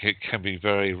healing. It can be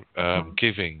very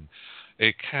giving.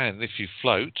 It can, if you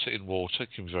float in water, it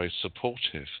can be very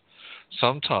supportive.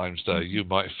 Sometimes, though, you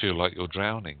might feel like you're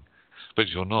drowning, but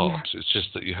you're not. Yeah. It's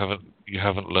just that you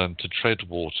haven't learned to tread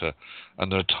water,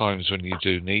 and there are times when you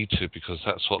do need to, because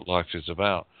that's what life is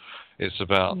about. It's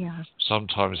about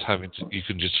sometimes you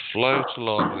can just float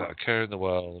along without a care in the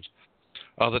world.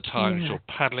 Other times you're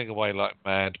paddling away like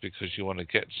mad because you want to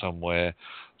get somewhere.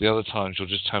 The other times you're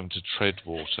just having to tread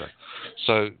water.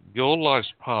 So your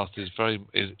life's path is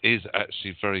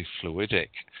actually very fluidic,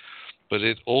 but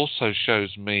it also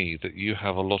shows me that you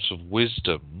have a lot of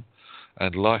wisdom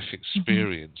and life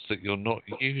experience that you're not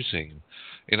using.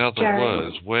 In other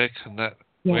words, where can that?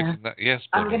 Yes,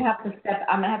 I'm gonna have to step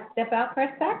out for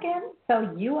a second.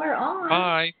 So you are on.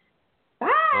 Bye. Bye.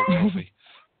 More coffee.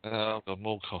 I've got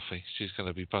more coffee. She's going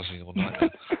to be buzzing all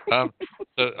night now.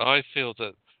 So I feel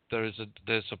that there's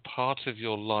a part of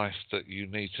your life that you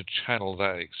need to channel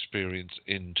that experience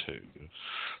into.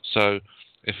 So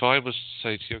if I was to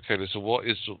say to you, okay, listen, what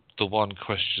is the one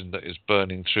question that is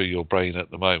burning through your brain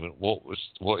at the moment?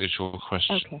 What is your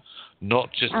question? Okay.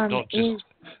 Not just.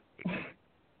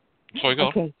 Sorry, go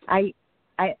on. Okay,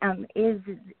 is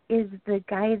the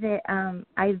guy that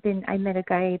I met a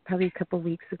guy probably a couple of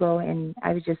weeks ago, and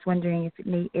I was just wondering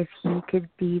if he could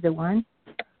be the one,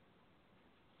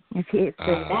 if it's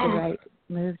the right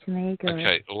move to make. Or...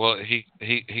 Okay, well he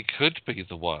could be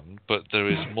the one, but there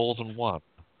is more than one.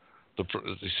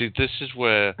 You see, this is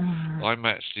where I'm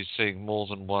actually seeing more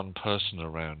than one person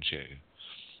around you.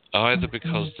 Either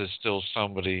because there's still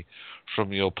somebody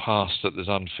from your past that there's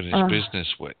unfinished business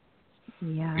with.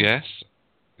 Yeah. Yes?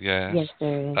 Yes. Yes,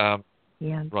 there is.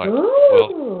 Yeah. Right.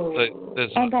 Ooh. Well,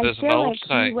 there's And I an feel old like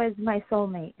saying. he was my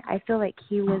soulmate. I feel like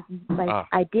he was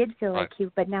I did feel right. like he,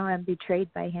 but now I'm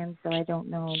betrayed by him, so I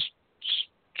don't know.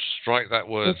 Strike that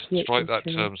word. Strike that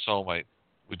true. term, soulmate.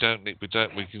 We can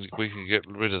get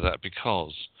rid of that,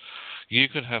 because you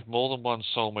can have more than one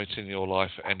soulmate in your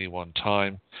life at any one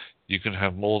time. You can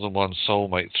have more than one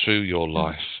soulmate through your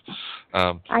life.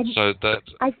 I felt that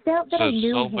I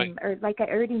knew soulmate, him, or like I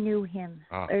already knew him,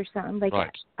 or something. Like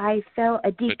right. I felt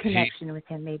a deep connection with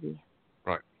him, maybe.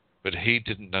 Right, but he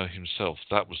didn't know himself.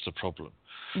 That was the problem.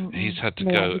 Mm-mm. He's had to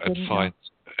go and find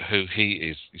who he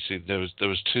is. You see, there was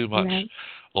too much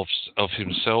of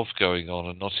himself going on,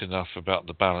 and not enough about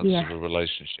the balance of a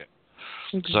relationship.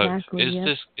 Exactly,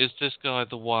 so is this guy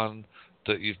the one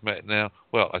that you've met now?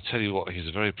 Well, I tell you what, he's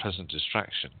a very pleasant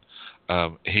distraction.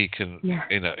 He can,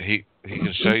 he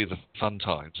can show you the fun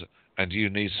times, and you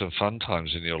need some fun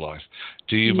times in your life.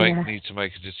 Do you need to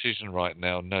make a decision right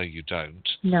now? No, you don't.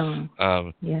 No.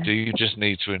 Do you just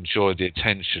need to enjoy the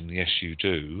attention? Yes, you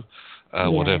do.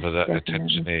 Whatever that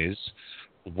attention is.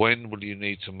 When will you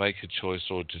need to make a choice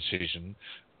or a decision?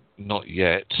 Not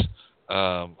yet.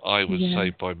 I would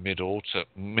say by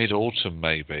mid-autumn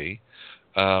maybe.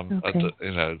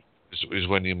 Is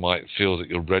when you might feel that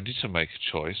you're ready to make a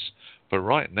choice. But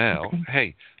right now,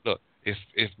 hey, look,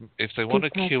 if they want to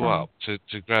queue up to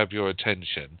grab your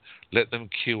attention, let them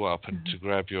queue up and to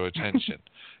grab your attention.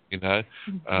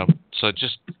 So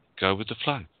just go with the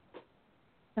flow.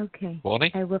 Okay.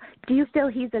 Bonnie? I will. Do you feel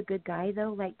he's a good guy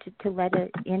though? Like to let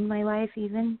it in my life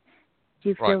even? Do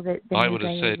you feel that the new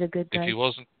guy is a good guy?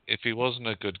 If he wasn't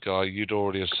a good guy, you'd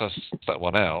already have sussed that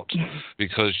one out,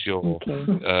 because your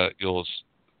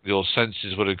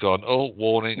senses would have gone, oh,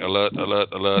 warning, alert,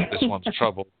 this one's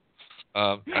trouble,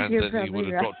 and then you would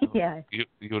have dropped. You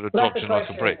would have dropped him like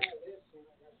a brick.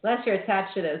 Unless you're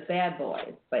attached to those bad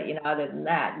boys, but other than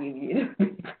that, you.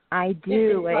 I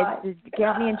do. It's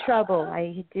got me in trouble.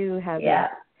 I do have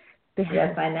that.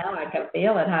 Yes, I know. I can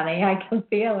feel it, honey. I can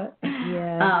feel it.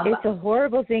 Yeah, it's a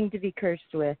horrible thing to be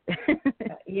cursed with.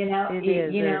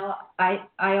 I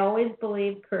always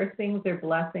believe cursings are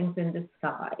blessings in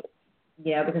disguise.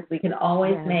 Because we can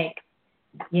always make,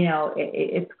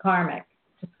 it's karmic.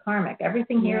 It's karmic.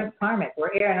 Everything here is karmic.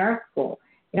 We're here in Earth School.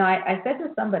 I said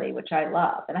to somebody, which I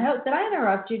love, and I hope, did I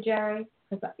interrupt you, Jerry?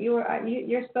 Because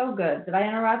you're so good. Did I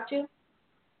interrupt you?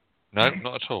 No,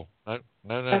 not at all. No.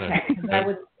 Okay.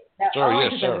 No. Sorry,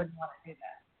 yes, sir. I wouldn't want to do that.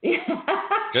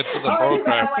 Get to the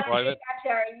program, Private.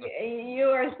 Jerry, you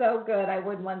are so good. I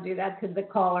wouldn't want to do that to the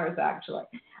callers, actually.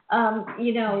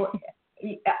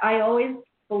 I always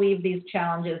believe these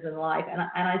challenges in life, and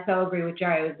I so agree with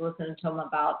Jerry. I was listening to him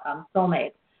about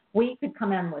soulmates. We could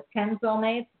come in with 10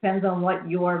 soulmates, depends on what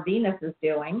your Venus is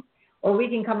doing, or we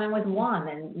can come in with one.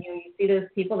 And you see those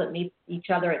people that meet each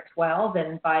other at 12,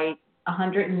 and by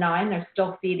 109, they're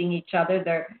still feeding each other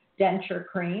their denture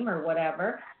cream or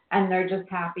whatever, and they're just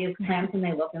happy as clams, and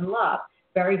they look in love.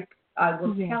 I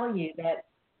will tell you that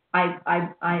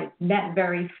I met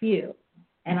very few,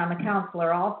 and I'm a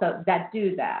counselor also, that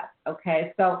do that.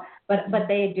 Okay, so but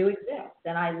they do exist,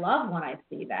 and I love when I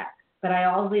see that. But I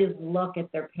always look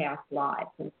at their past lives.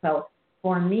 And so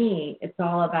for me, it's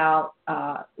all about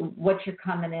what you're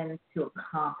coming in to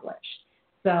accomplish.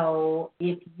 So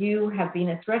if you have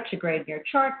Venus retrograde in your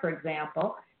chart, for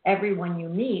example, everyone you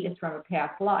meet is from a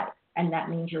past life. And that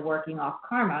means you're working off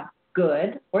karma,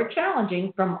 good or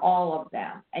challenging, from all of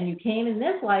them. And you came in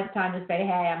this lifetime to say,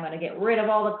 hey, I'm going to get rid of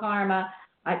all the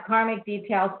karmic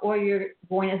details, or you're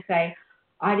going to say,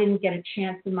 I didn't get a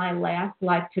chance in my last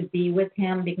life to be with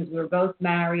him because we were both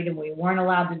married and we weren't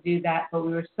allowed to do that, but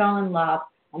we were so in love,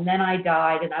 and then I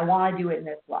died, and I want to do it in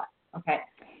this life. Okay,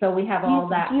 so we have all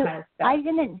that kind of stuff.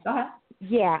 Go ahead.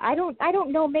 Yeah, I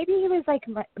don't know. Maybe he was like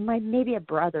my maybe a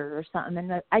brother or something,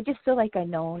 and I just feel like I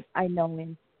know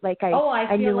him. Like I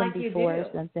knew him before or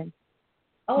something.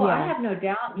 Oh, yeah. I have no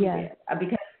doubt you did,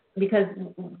 because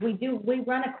we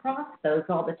run across those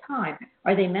all the time.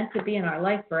 Are they meant to be in our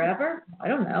life forever? I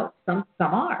don't know. Some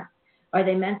are. Are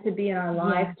they meant to be in our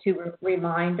lives to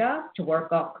remind us to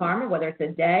work off karma, whether it's a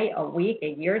day, a week,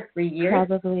 a year, 3 years?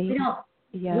 Probably.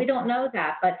 We don't know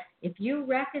that. But if you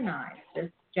recognize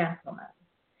this gentleman,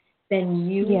 then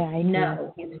you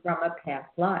know he's from a past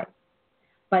life.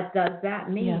 But does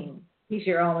that mean he's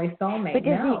your only soulmate?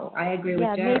 No, I agree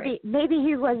with Jerry. Maybe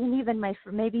he wasn't even I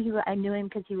knew him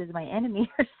because he was my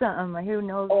enemy or something. Who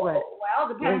knows what? Well,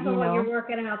 depends on what you're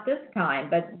working out this time.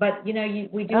 But you know,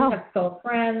 we do have soul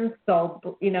friends. So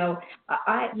you know,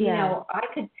 you know, I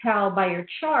could tell by your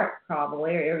chart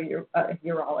probably, or your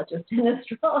urologist and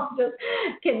astrologist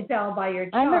can tell by your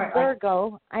chart. I'm a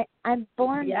Virgo. I'm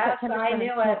born. Yes, September I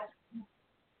knew it.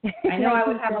 I know I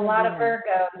would have a lot of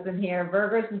Virgos in here,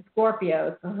 Virgos and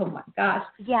Scorpios. Oh my gosh.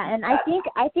 Yeah, and I think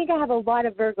I have a lot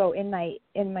of Virgo in my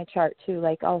chart too.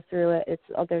 Like all through it,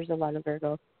 there's a lot of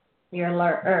Virgo. You're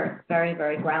Earth, very,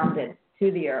 very grounded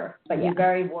to the Earth, but you're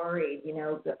very worried. You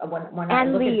know, when I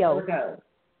look Leo. at Virgos.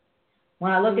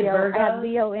 When I look at Virgos, I have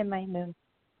Leo in my moon.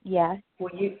 Yeah.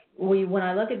 When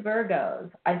I look at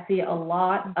Virgos, I see a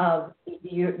lot of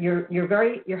you're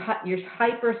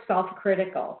hyper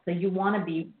self-critical. So you want to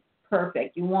be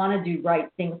perfect. You want to do right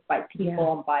things by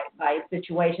people and by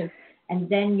situations, and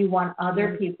then you want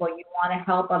other people. You want to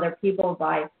help other people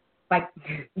by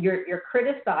you're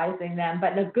criticizing them,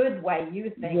 but in a good way.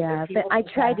 You think. Yeah, but I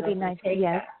try to be nice.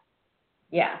 Yes.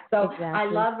 Yeah. So exactly. I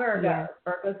love Virgos. Yeah.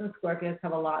 Virgos and Scorpios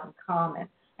have a lot in common,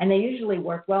 and they usually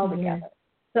work well together.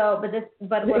 So,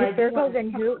 but what I Virgos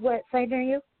and who? What sign are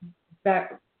you?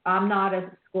 I'm not a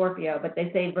Scorpio, but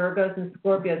they say Virgos and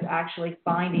Scorpios actually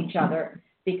find each other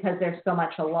because they're so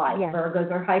much alike. Yeah.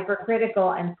 Virgos are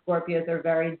hypercritical and Scorpios are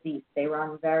very deep. They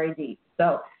run very deep.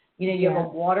 So, you know, you have a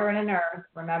water and an earth.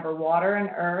 Remember, water and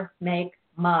earth make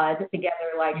mud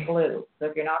together like glue. So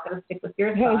if you're not going to stick with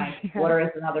your sign, water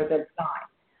is another good sign.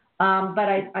 But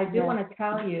I do want to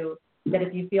tell you that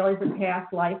if you feel he's a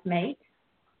past life mate,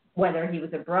 whether he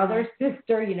was a brother,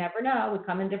 sister, you never know. We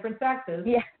come in different sexes.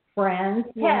 Yeah. Friends,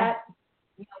 pet,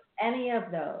 you know, any of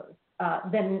those.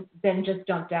 Then just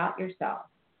don't doubt yourself.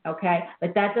 Okay,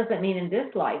 but that doesn't mean in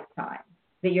this lifetime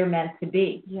that you're meant to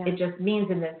be. Yeah. It just means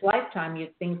in this lifetime you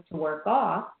have things to work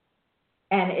off.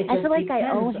 And it just I feel like I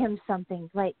owe him something.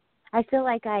 Like I feel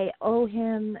like I owe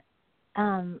him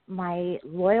my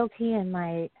loyalty and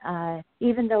my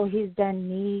even though he's done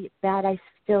me bad, I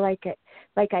feel like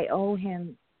I owe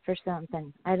him for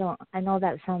something. I know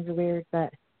that sounds weird,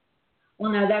 but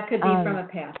well, no, that could be from a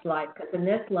past life, because in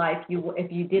this life,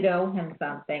 if you did owe him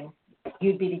something,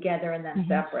 you'd be together and then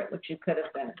separate, which you could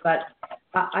have been. But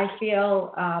I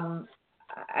feel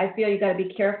you got to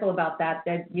be careful about that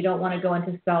you don't want to go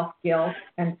into self-guilt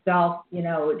and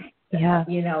loathing. So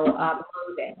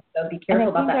be careful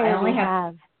about that. I only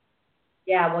have.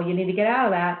 Yeah, well, you need to get out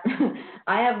of that.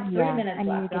 I have 3 minutes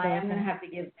left. I am going to have to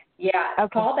give. Yeah,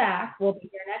 call back. We'll be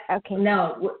here next. Okay.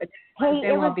 No, hey,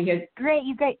 it was be here. Great.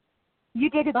 You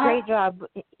did a great job,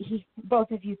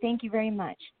 both of you. Thank you very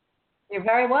much. You're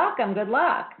very welcome. Good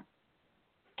luck.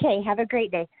 Okay, have a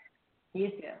great day. You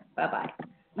too. Bye-bye.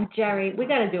 Jerry, we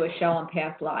got to do a show on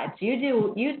past lives. You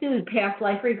do past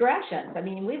life regressions. I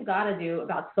mean, we've got to do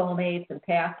about soulmates and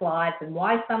past lives and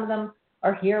why some of them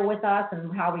are here with us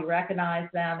and how we recognize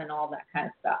them and all that kind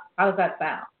of stuff. How does that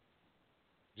sound?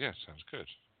 Yeah, sounds good.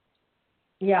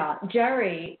 Yeah,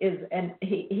 Jerry and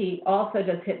he also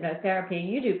does hypnotherapy.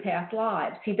 You do past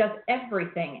lives. He does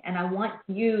everything, and I want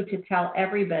you to tell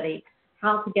everybody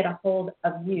how to get a hold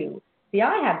of you. See,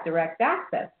 I have direct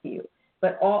access to you,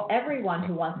 but everyone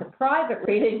who wants a private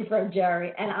reading from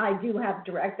Jerry, and I do have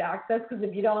direct access, because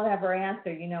if you don't ever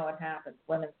answer, you know what happens.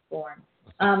 Women scorn.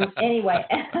 Anyway,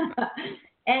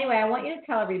 I want you to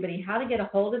tell everybody how to get a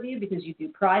hold of you, because you do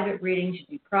private readings, you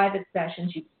do private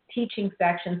sessions, you do teaching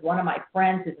sections. One of my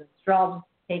friends is an astrologist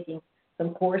taking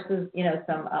some courses,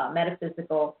 some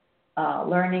metaphysical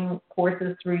learning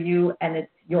courses through you, and it's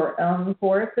your own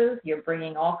courses. You're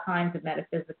bringing all kinds of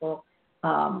metaphysical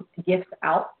gifts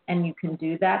out, and you can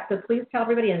do that. So please tell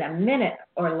everybody in a minute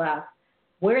or less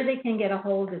where they can get a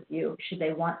hold of you should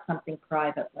they want something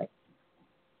privately.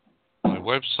 My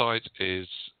website is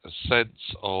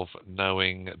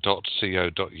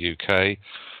senseofknowing.co.uk.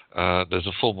 There's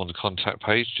a form on the contact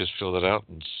page. Just fill that out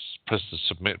and press the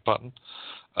submit button.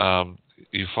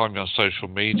 You find me on social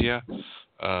media,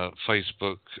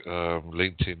 Facebook,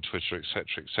 LinkedIn, Twitter,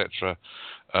 etc., etc.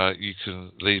 You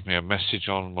can leave me a message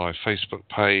on my Facebook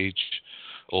page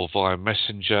or via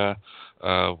Messenger.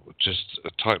 Just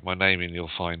type my name in, you'll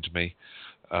find me.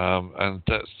 And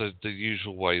that's the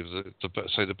usual way.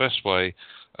 The best way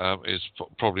is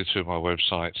probably through my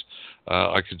website.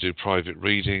 I can do private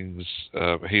readings,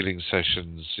 healing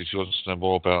sessions. If you want to know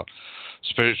more about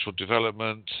spiritual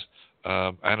development,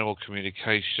 animal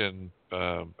communication,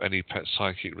 any pet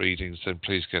psychic readings, then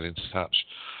please get in touch.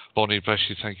 Bonnie, bless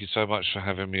you. Thank you so much for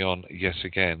having me on yet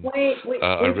again. I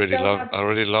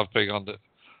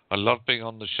love being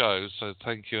on the show. So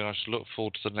thank you, and I shall look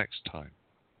forward to the next time.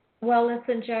 Well,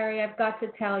 listen, Jerry, I've got to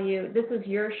tell you, this is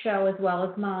your show as well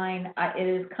as mine. It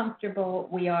is comfortable.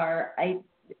 We are,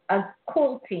 a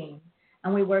cool team,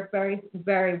 and we work very,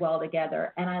 very well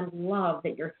together. And I love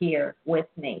that you're here with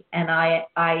me. And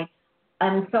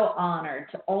I'm so honored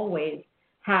to always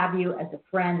have you as a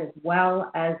friend as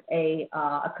well as a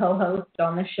co-host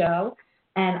on the show.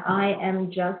 And I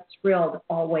am just thrilled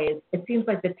always. It seems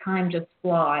like the time just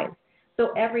flies.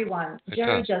 So everyone,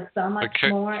 Jerry does so much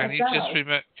more.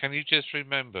 Can you just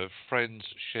remember, friends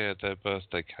share their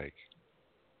birthday cake?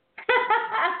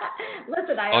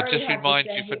 Listen, I'll just remind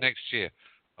you for next year.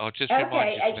 Just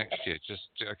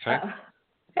okay.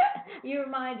 You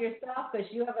remind yourself because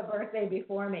you have a birthday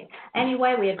before me.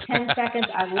 Anyway, we have 10 seconds.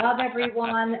 I love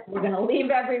everyone. We're going to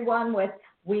leave everyone with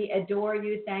we adore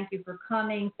you. Thank you for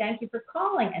coming. Thank you for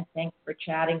calling. And thanks for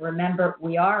chatting. Remember,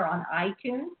 we are on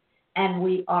iTunes, and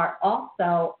we are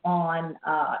also on,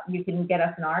 you can get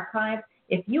us in archives.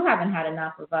 If you haven't had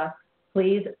enough of us,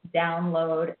 please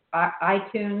download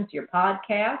iTunes, your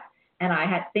podcast. And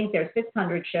I think there's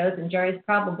 600 shows, and Jerry's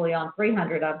probably on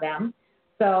 300 of them.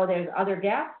 So there's other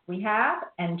guests we have,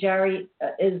 and Jerry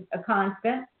is a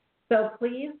constant. So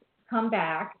please come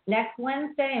back next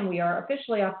Wednesday, and we are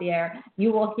officially off the air.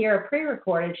 You will hear a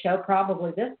pre-recorded show,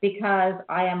 probably this, because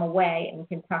I am away in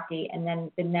Kentucky, and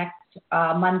then the next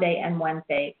Monday and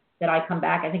Wednesday that I come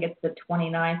back, I think it's the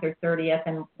 29th or 30th,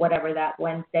 and whatever that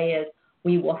Wednesday is,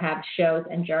 we will have shows,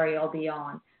 and Jerry will be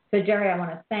on. So, Jerry, I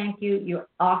want to thank you. You're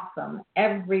awesome.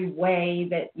 Every way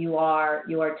that you are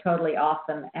totally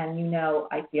awesome, and you know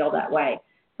I feel that way.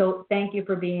 So thank you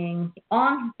for being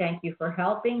on. Thank you for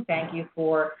helping. Thank you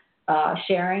for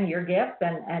sharing your gifts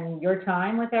and your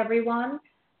time with everyone.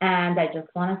 And I just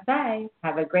want to say,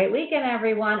 have a great weekend,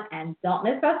 everyone, and don't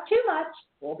miss us too much.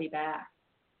 We'll be back.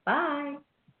 Bye.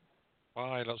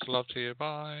 Bye. Lots of love to you.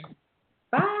 Bye.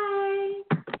 Bye.